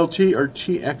for TLT or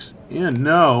TXN?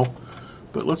 No.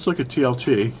 But let's look at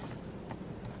TLT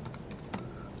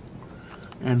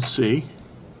and see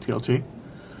TLT.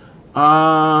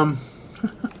 Oh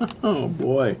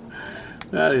boy,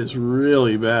 that is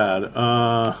really bad.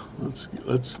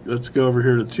 Let's go over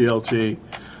here to TLT.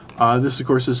 This of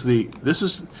course is the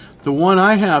one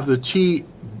I have. This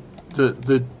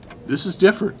is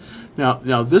different.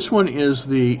 Now this one is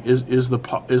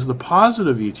the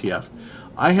positive ETF.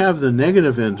 I have the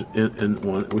negative in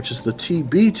one, which is the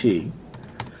TBT.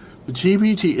 The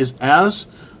TBT is as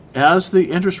the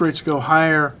interest rates go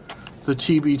higher, the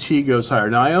TBT goes higher.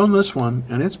 Now I own this one,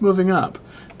 and it's moving up.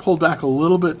 Pulled back a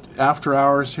little bit after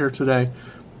hours here today,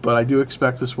 but I do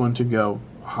expect this one to go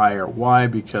higher. Why?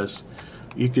 Because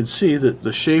you can see that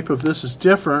the shape of this is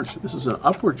different. This is an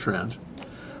upward trend,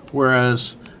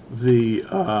 whereas the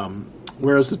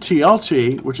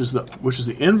TLT, which is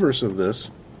the inverse of this,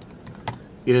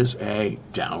 is a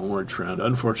downward trend.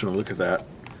 Unfortunately, look at that.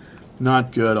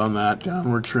 Not good on that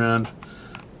downward trend.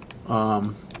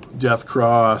 Death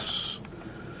cross.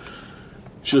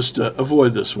 Just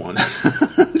avoid this one.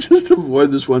 Just avoid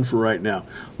this one for right now.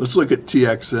 Let's look at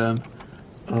TXN.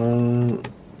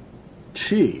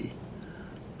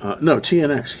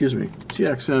 TNX. Excuse me.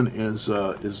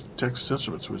 TXN is Texas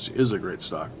Instruments, which is a great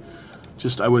stock.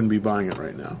 Just I wouldn't be buying it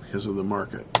right now because of the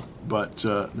market. But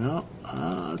no,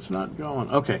 it's not going.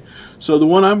 Okay, so the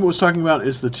one I was talking about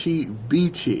is the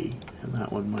TBT, and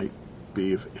that one might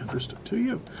be of interest to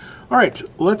you. All right,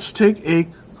 let's take a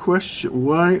question.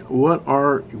 What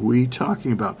are we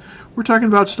talking about? We're talking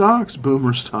about stocks,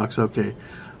 boomer stocks. Okay,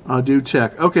 do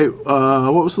tech. Okay,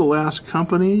 what was the last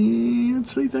company?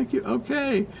 Let's see. Thank you.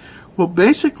 Okay, well,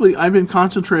 basically, I've been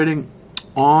concentrating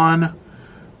on.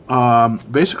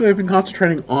 I've been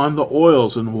concentrating on the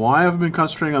oils, and why I've been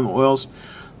concentrating on the oils.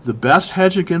 The best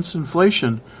hedge against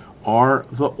inflation are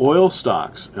the oil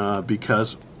stocks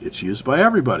because it's used by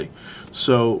everybody.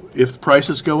 So if the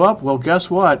prices go up, well, guess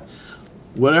what?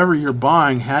 Whatever you're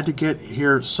buying had to get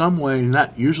here some way, and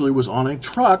that usually was on a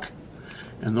truck.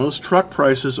 And those truck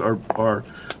prices are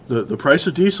the price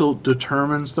of diesel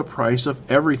determines the price of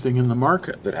everything in the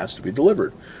market that has to be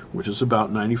delivered, which is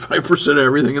about 95% of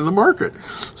everything in the market.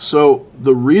 So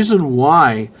the reason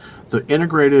why the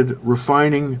integrated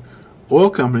refining oil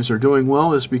companies are doing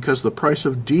well is because the price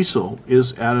of diesel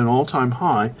is at an all-time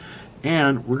high,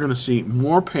 and we're going to see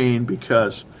more pain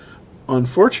because,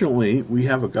 unfortunately, we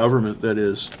have a government that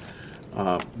is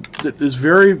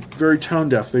very, very tone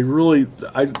deaf.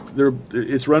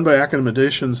 It's run by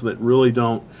academicians that really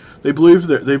don't. They believe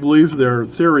their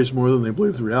theories more than they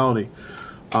believe the reality.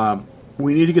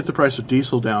 We need to get the price of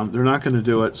diesel down. They're not going to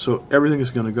do it, so everything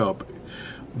is going to go up.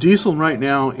 Diesel right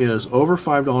now is over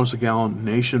 $5 a gallon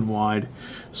nationwide,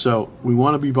 so we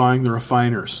want to be buying the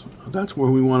refiners. That's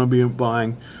where we want to be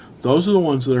buying. Those are the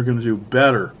ones that are going to do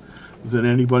better than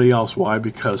anybody else. Why?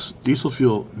 Because diesel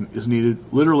fuel is needed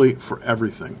literally for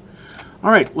everything. All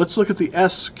right, let's look at the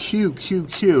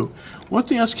SQQQ. What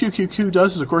the SQQQ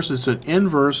does is, of course, it's an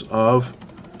inverse of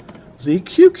the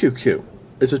QQQ.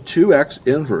 It's a 2x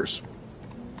inverse.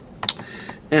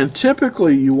 And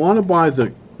typically, you want to buy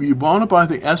the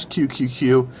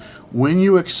SQQQ when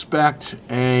you expect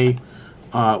a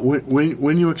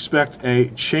when you expect a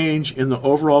change in the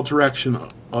overall direction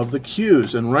of the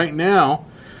Qs. And right now,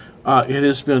 it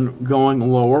has been going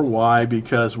lower. Why?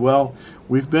 Because, well,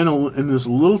 we've been in this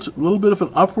little bit of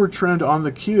an upward trend on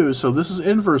the Qs, so this is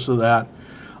inverse of that.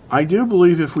 I do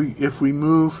believe if we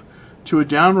move to a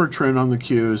downward trend on the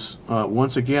Qs,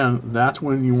 once again, that's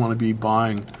when you want to be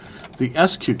buying the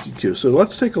SQQQ. So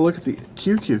let's take a look at the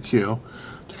QQQ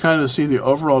to kind of see the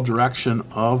overall direction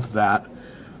of that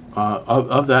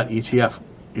ETF.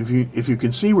 If you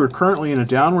can see, we're currently in a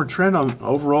downward trend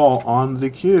overall on the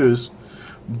Qs.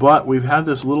 But we've had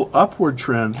this little upward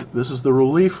trend. This is the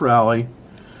relief rally.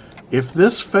 If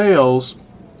this fails,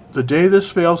 the day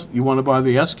this fails, you want to buy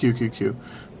the SQQQ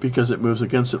because it moves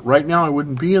against it. Right now, I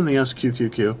wouldn't be in the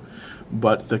SQQQ,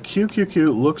 but the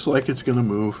QQQ looks like it's going to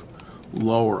move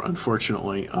lower,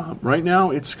 unfortunately. Right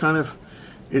now, it's kind of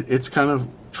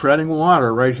treading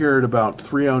water right here at about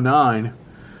 309.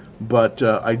 But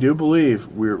I do believe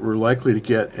we're likely to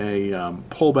get a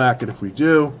pullback, and if we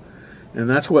do, and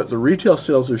that's what the retail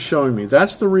sales are showing me.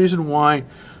 That's the reason why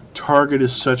Target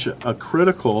is such a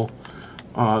critical.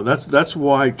 That's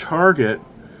why Target,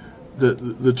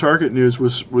 the Target news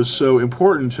was so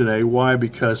important today. Why?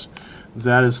 Because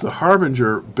that is the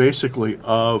harbinger, basically,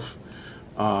 of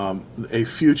a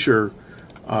future.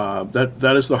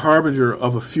 That is the harbinger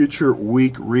of a future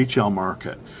weak retail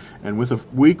market. And with a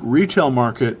weak retail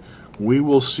market, we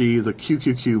will see the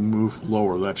QQQ move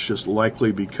lower. That's just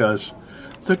likely because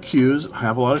the Qs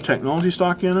have a lot of technology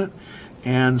stock in it,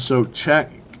 and so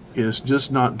tech is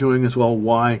just not doing as well.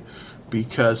 Why?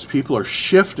 Because people are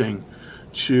shifting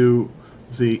to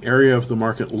the area of the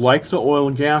market, like the oil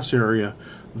and gas area,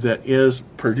 that is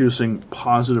producing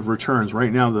positive returns.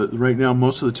 Right now,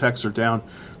 most of the techs are down.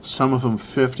 Some of them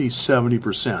 50,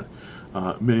 70%.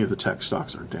 Many of the tech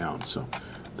stocks are down, so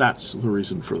that's the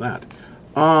reason for that.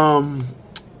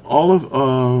 All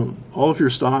of your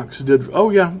stocks did.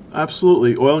 Oh yeah,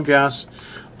 absolutely. Oil and gas.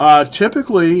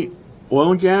 Typically,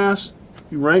 oil and gas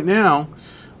right now,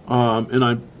 it's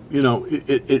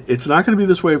not going to be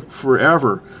this way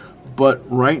forever. But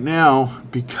right now,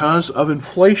 because of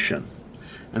inflation,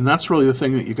 and that's really the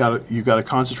thing that you got to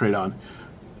concentrate on,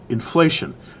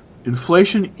 inflation.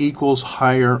 Inflation equals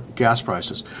higher gas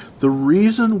prices. The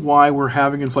reason why we're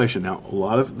having inflation now, a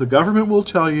lot of the government will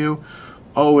tell you,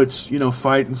 oh, it's,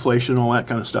 fight inflation, all that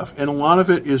kind of stuff. And a lot of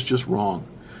it is just wrong.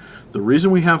 The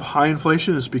reason we have high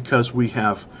inflation is because we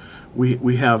have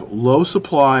low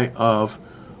supply of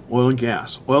oil and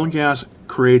gas. Oil and gas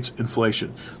creates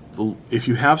inflation. If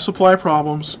you have supply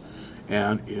problems,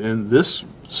 and in this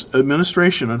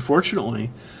administration,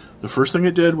 unfortunately, the first thing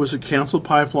it did was it canceled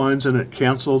pipelines and it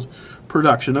canceled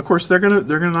production. Of course, they're gonna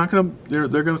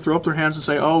throw up their hands and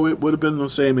say, "Oh, it would have been the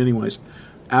same anyways."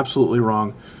 Absolutely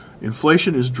wrong.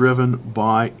 Inflation is driven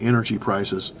by energy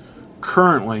prices.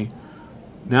 Currently,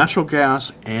 natural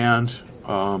gas and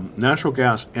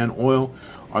oil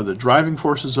are the driving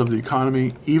forces of the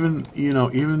economy. Even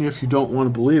if you don't want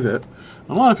to believe it,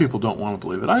 a lot of people don't want to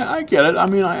believe it. I get it. I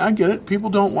mean, I get it. People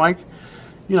don't like.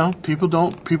 People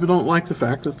don't like the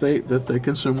fact that they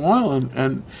consume oil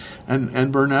and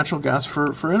burn natural gas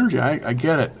for energy. I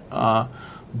get it,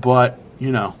 but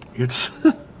it's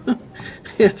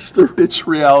it's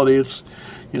reality. It's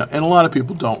and a lot of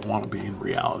people don't want to be in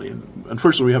reality. And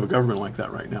unfortunately, we have a government like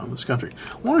that right now in this country.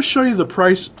 I want to show you the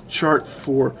price chart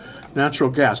for natural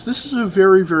gas. This is a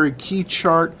very, very key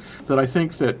chart that I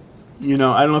think that I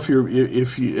don't know if you're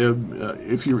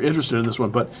interested in this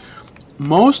one, but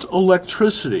most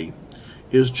electricity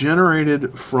is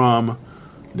generated from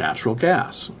natural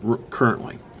gas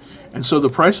currently. And so the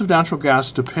price of natural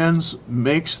gas determines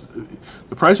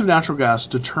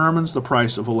the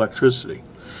price of electricity.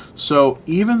 So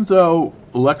even though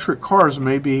electric cars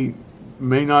may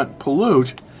not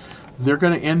pollute, they're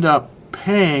going to end up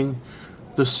paying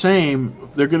the same.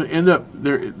 They're going to end up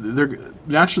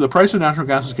the price of natural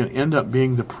gas is going to end up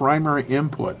being the primary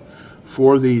input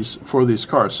for these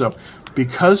cars. So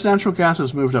because natural gas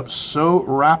has moved up so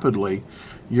rapidly,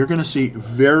 you're going to see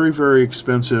very, very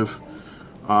expensive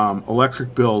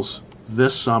electric bills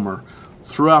this summer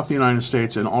throughout the United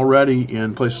States, and already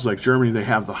in places like Germany, they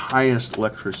have the highest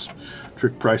electric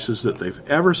prices that they've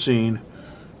ever seen,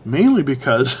 mainly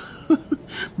because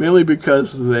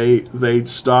they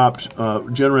stopped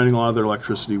generating a lot of their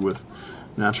electricity with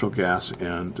natural gas,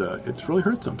 and it's really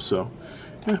hurt them. So,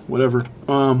 yeah, whatever.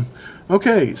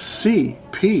 Okay,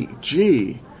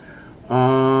 CPG,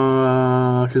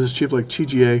 because it's cheap like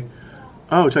TGA.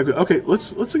 Oh, okay.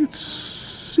 Let's look at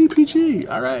CPG.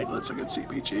 All right, let's look at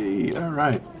CPG. All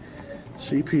right,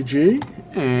 CPG,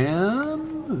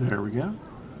 and there we go.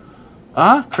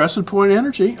 Crescent Point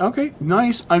Energy. Okay,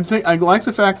 nice. I like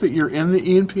the fact that you're in the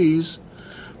E&Ps,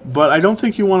 but I don't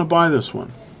think you want to buy this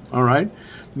one. All right,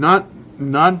 it's not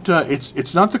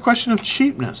the question of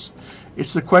cheapness.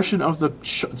 It's the question of the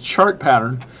chart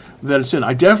pattern that it's in.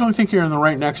 I definitely think you're in the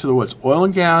right next to the woods. Oil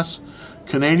and gas,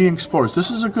 Canadian explorers.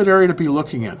 This is a good area to be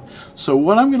looking in. So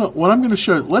what I'm gonna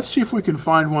show you. Let's see if we can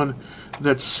find one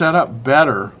that's set up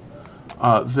better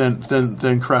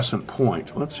than Crescent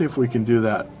Point. Let's see if we can do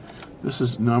that. This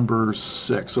is number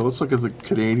 6. So let's look at the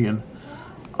Canadian.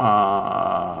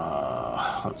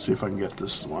 Let's see if I can get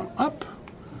this one up.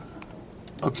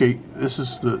 Okay, this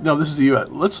is the U.S.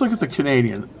 Let's look at the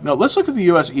Canadian. No, let's look at the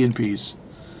U.S. E&Ps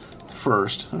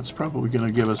first. That's probably going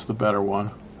to give us the better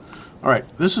one. All right,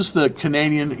 this is the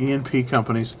Canadian E&P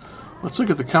companies. Let's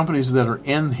look at the companies that are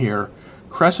in here.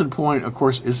 Crescent Point, of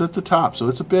course, is at the top, so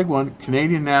it's a big one.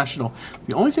 Canadian National.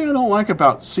 The only thing I don't like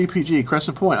about CPG,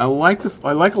 Crescent Point, I like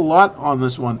a lot on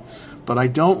this one, but I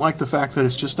don't like the fact that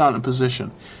it's just not in a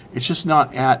position. It's just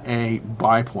not at a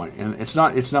buy point, and it's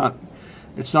not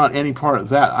any part of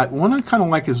that. One I kind of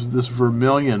like is this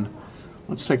Vermilion.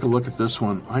 Let's take a look at this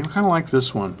one. I kind of like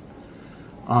this one.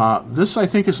 This, I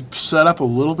think, is set up a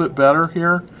little bit better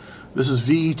here. This is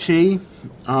VET,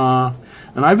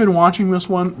 and I've been watching this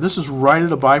one. This is right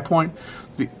at a buy point.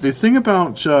 The thing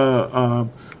about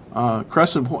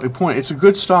Crescent Point, it's a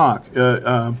good stock.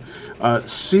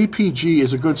 CPG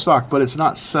is a good stock, but it's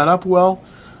not set up well.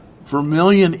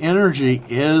 Vermilion Energy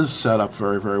is set up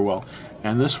very, very well.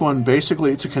 And this one,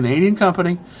 basically, it's a Canadian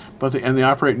company, but they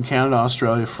operate in Canada,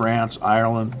 Australia, France,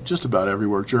 Ireland, just about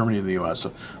everywhere, Germany and the U.S.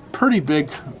 So pretty big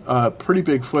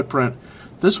footprint.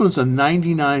 This one's a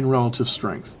 99 relative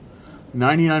strength.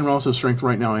 99 relative strength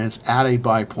right now, and it's at a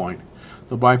buy point.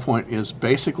 The buy point is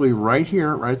basically right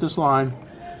here, right at this line,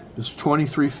 is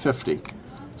 23.50.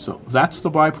 So that's the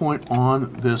buy point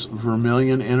on this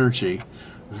Vermilion Energy.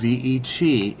 VET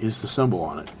is the symbol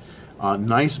on it.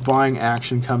 Nice buying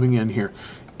action coming in here.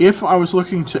 If I was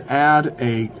looking to add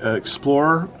a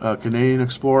Explorer, a Canadian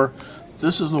Explorer,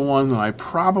 this is the one that I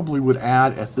probably would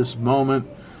add at this moment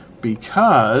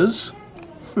because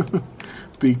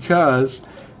because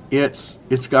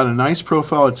it's got a nice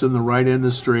profile. It's in the right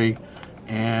industry,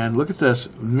 and look at this,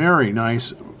 very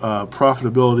nice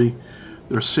profitability.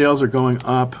 Their sales are going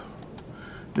up.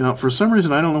 Now, for some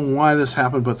reason, I don't know why this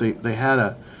happened, but they had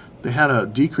a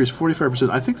decrease 45%.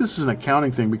 I think this is an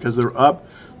accounting thing because they're up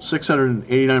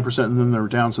 689% and then they're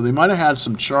down. So they might have had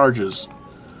some charges.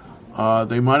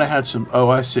 They might have had some. Oh,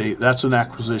 I see. That's an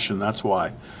acquisition. That's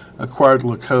why. Acquired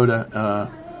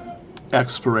Lakota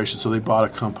Exploration. So they bought a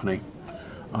company.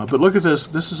 But look at this.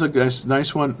 This is a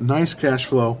nice one. Nice cash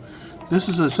flow. This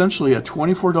is essentially a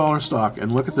 $24 stock,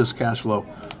 and look at this cash flow,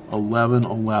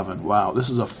 11.11. Wow, this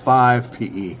is a 5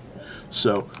 PE.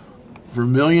 So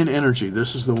Vermilion Energy,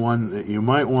 this is the one that you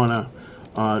might want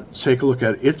to take a look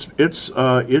at. It's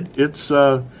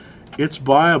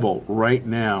buyable right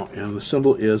now, and the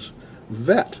symbol is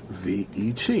VET,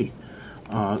 V-E-T.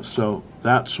 So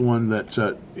that's one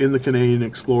that in the Canadian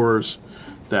Explorers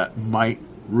that might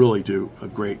really do a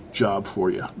great job for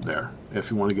you there if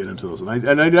you want to get into those. And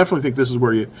I definitely think this is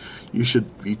where you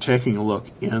should be taking a look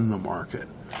in the market.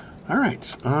 All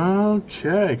right.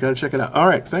 Okay. Got to check it out. All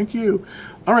right. Thank you.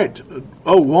 All right.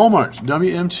 Oh, Walmart,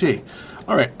 WMT.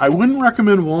 All right. I wouldn't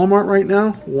recommend Walmart right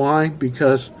now. Why?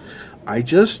 Because I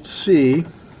just see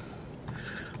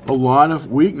a lot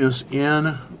of weakness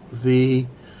in the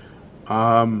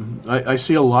I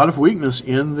see a lot of weakness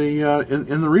in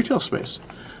the retail space.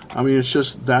 I mean,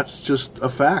 that's just a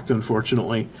fact,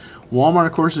 unfortunately. Walmart,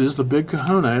 of course, is the big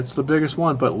kahuna. It's the biggest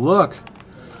one. But look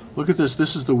at this.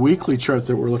 This is the weekly chart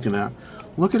that we're looking at.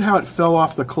 Look at how it fell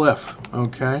off the cliff,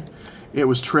 okay? It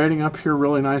was trading up here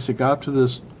really nice. It got up to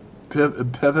this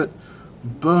pivot.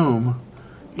 Boom.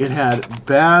 It had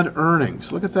bad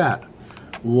earnings. Look at that.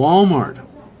 Walmart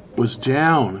was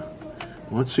down.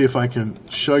 Let's see if I can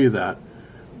show you that.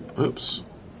 Oops.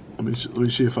 Let me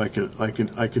see if I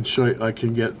can show you, I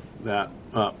can get that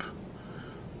up.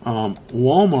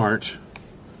 Walmart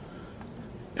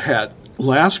had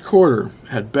last quarter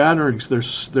had bad earnings.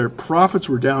 Their profits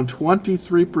were down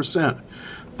 23%.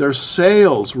 Their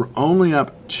sales were only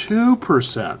up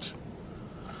 2%.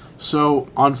 So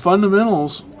on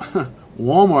fundamentals,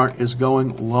 Walmart is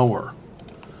going lower.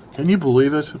 Can you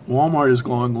believe it? Walmart is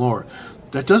going lower.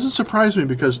 That doesn't surprise me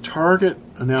because Target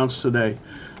announced today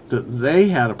that they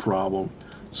had a problem.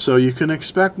 So you can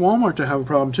expect Walmart to have a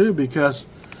problem too because,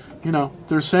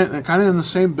 they're kind of in the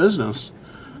same business.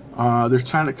 There's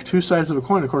kind of two sides of a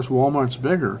coin. Of course, Walmart's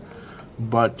bigger.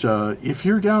 But if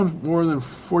you're down more than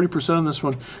 40% on this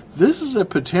one, this is a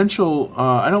potential,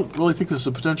 I don't really think this is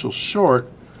a potential short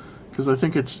because I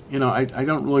think it's, wouldn't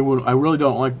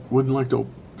like to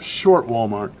short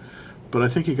Walmart, but I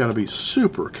think you got to be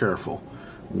super careful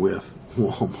with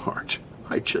Walmart.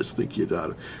 I just think you got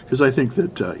to, because I think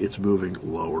that it's moving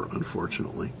lower,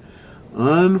 unfortunately.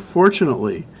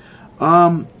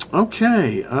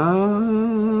 Okay.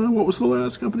 What was the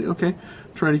last company? Okay.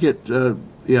 Trying to get,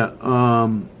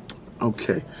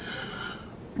 okay.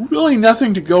 Really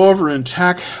nothing to go over in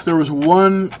tech. There was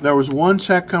one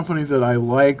tech company that I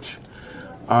liked,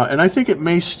 and I think it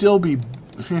may still be,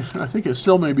 I think it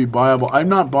still may be buyable. I'm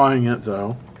not buying it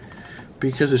though,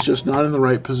 because it's just not in the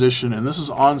right position. And this is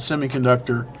ON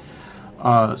Semiconductor,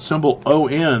 symbol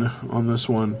ON on this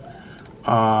one.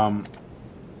 The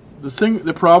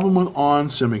problem with ON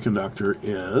Semiconductor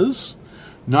is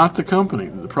not the company.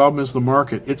 The problem is the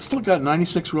market. It's still got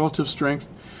 96 relative strength.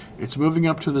 It's moving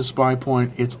up to this buy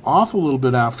point. It's off a little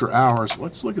bit after hours.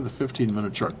 Let's look at the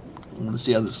 15-minute chart. I want to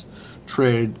see how this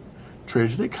traded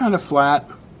today. Kind of flat,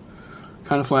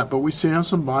 but we see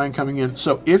some buying coming in.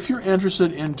 So if you're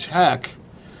interested in tech,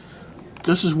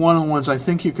 this is one of the ones I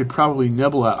think you could probably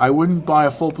nibble at. I wouldn't buy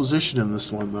a full position in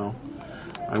this one, though.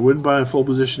 I wouldn't buy a full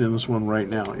position in this one right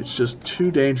now. It's just too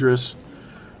dangerous.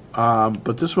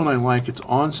 But this one I like. It's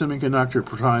ON Semiconductor.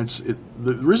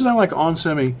 The reason I like ON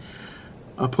Semi,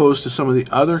 opposed to some of the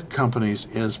other companies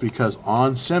is because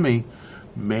onsemi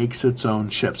makes its own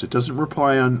chips. It doesn't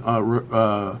rely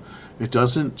on it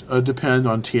doesn't depend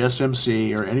on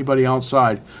TSMC or anybody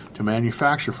outside to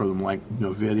manufacture for them like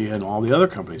NVIDIA and all the other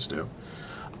companies do.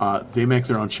 They make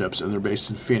their own chips, and they're based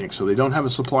in Phoenix, so they don't have a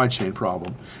supply chain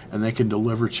problem, and they can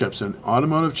deliver chips. And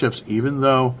automotive chips, even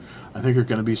though I think there are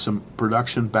going to be some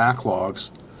production backlogs,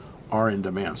 are in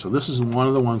demand. So this is one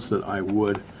of the ones that I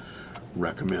would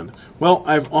recommend. Well,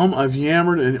 I've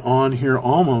yammered on here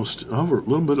almost over a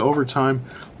little bit over time.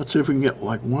 Let's see if we can get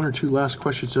like one or two last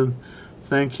questions in.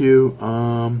 Thank you.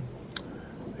 And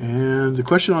the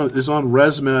question is on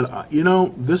ResMed. You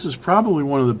know, this is probably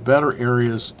one of the better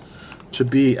areas to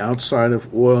be outside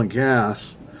of oil and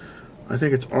gas. I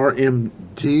think it's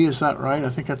RMD, is that right? I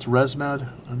think that's ResMed.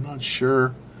 I'm not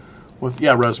sure.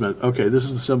 Yeah, ResMed. Okay, this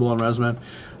is the symbol on ResMed.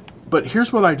 But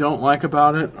here's what I don't like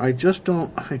about it. I just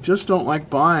don't like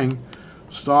buying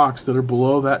stocks that are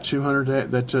below that 200-day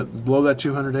below that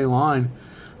 200-day line.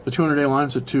 The 200-day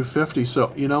line's at 250.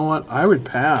 So you know what? I would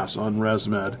pass on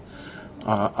ResMed.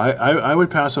 I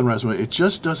would pass on ResMed. It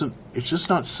just doesn't. It's just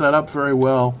not set up very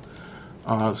well.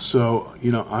 So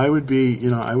you know, I would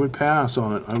pass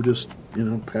on it. I would just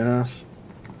pass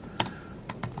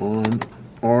on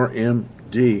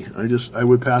RMD. I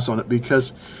would pass on it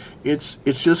because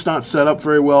it's just not set up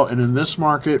very well. And in this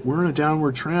market, we're in a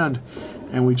downward trend,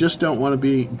 and we just don't want to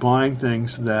be buying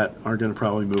things that are going to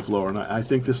probably move lower. And I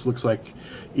think this looks like,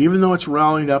 even though it's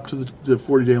rallied up to the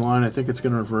 40-day line, I think it's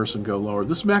going to reverse and go lower.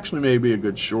 This actually may be a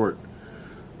good short.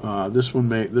 This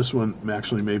one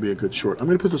actually may be a good short. I'm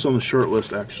going to put this on the short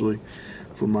list actually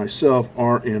for myself,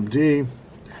 RMD,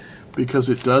 because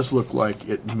it does look like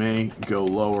it may go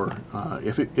lower.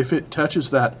 If it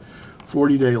touches that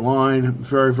 40-day line,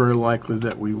 very, very likely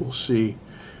that we will see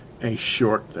a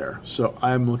short there. So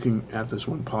I'm looking at this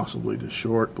one possibly to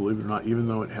short, believe it or not, even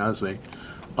though it has a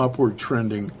upward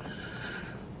trending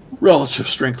relative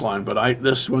strength line. But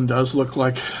this one does look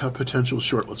like a potential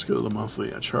short. Let's go to the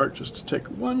monthly chart just to take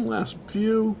one last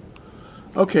view.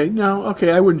 Okay,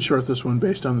 I wouldn't short this one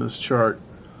based on this chart.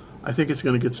 I think it's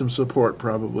going to get some support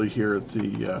probably here at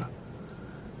the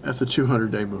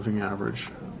 200-day moving average.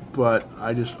 But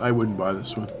I wouldn't buy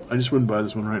this one. I just wouldn't buy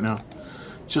this one right now.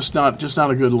 Just not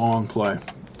a good long play.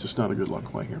 Just not a good long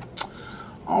play here.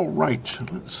 All right,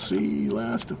 let's see.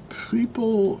 Last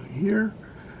people here.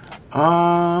 Okay.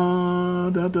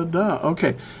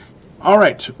 All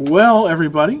right. Well,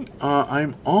 everybody,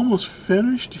 I'm almost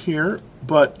finished here.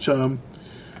 But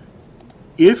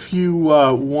if you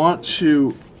want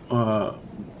to,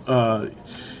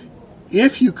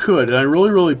 if you could, and I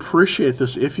really, really appreciate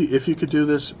this, if you could do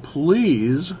this,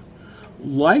 please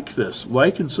like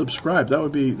and subscribe. That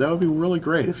would be really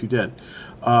great if you did.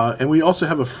 And we also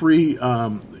have a free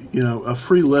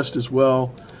free list as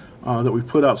well that we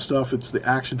put out stuff. It's the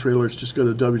action trailers. Just go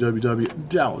to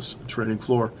www.Dallas Trading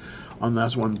Floor on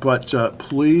that one. But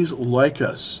please like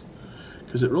us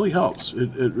because it really helps.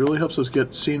 It really helps us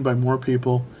get seen by more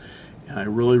people, and I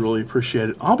really, really appreciate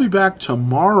it. I'll be back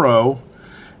tomorrow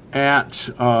at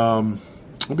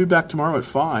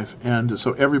 5, and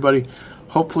so everybody,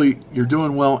 hopefully you're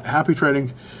doing well. Happy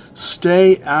trading.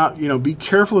 Stay out. Be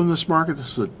careful in this market.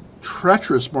 This is a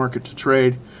treacherous market to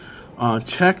trade.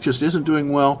 Tech just isn't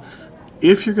doing well.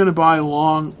 If you're going to buy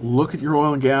long, look at your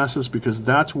oil and gases because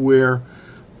that's where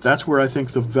I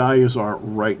think the values are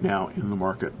right now in the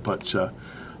market. But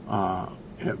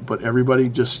everybody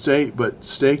just stay.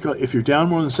 If you're down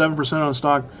more than 7% on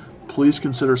stock, please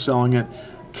consider selling it.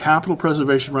 Capital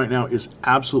preservation right now is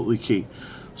absolutely key.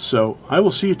 So I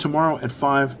will see you tomorrow at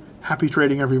 5. Happy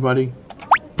trading, everybody.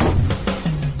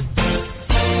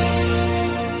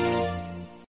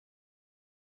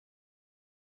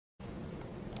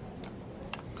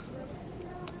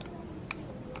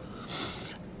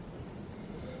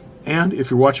 And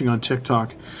if you're watching on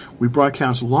TikTok, we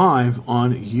broadcast live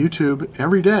on YouTube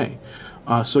every day.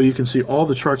 So you can see all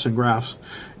the charts and graphs.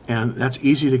 And that's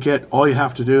easy to get. All you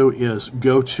have to do is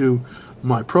go to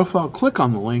my profile, click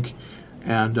on the link,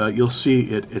 and you'll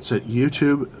see it. It's at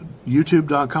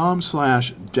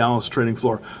youtube.com/Dallas Trading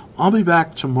Floor. I'll be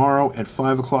back tomorrow at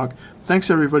 5 o'clock. Thanks,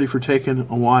 everybody, for taking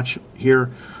a watch here.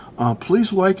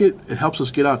 Please like it. It helps us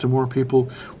get out to more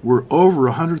people. We're over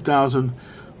 100,000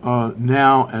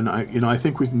 now, and I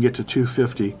think we can get to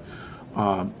 250.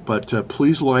 But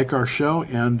please like our show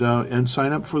and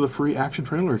sign up for the free action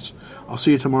trailers. I'll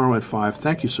see you tomorrow at 5.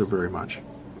 Thank you so very much.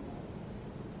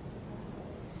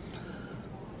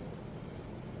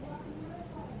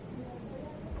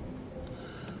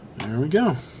 There we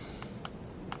go.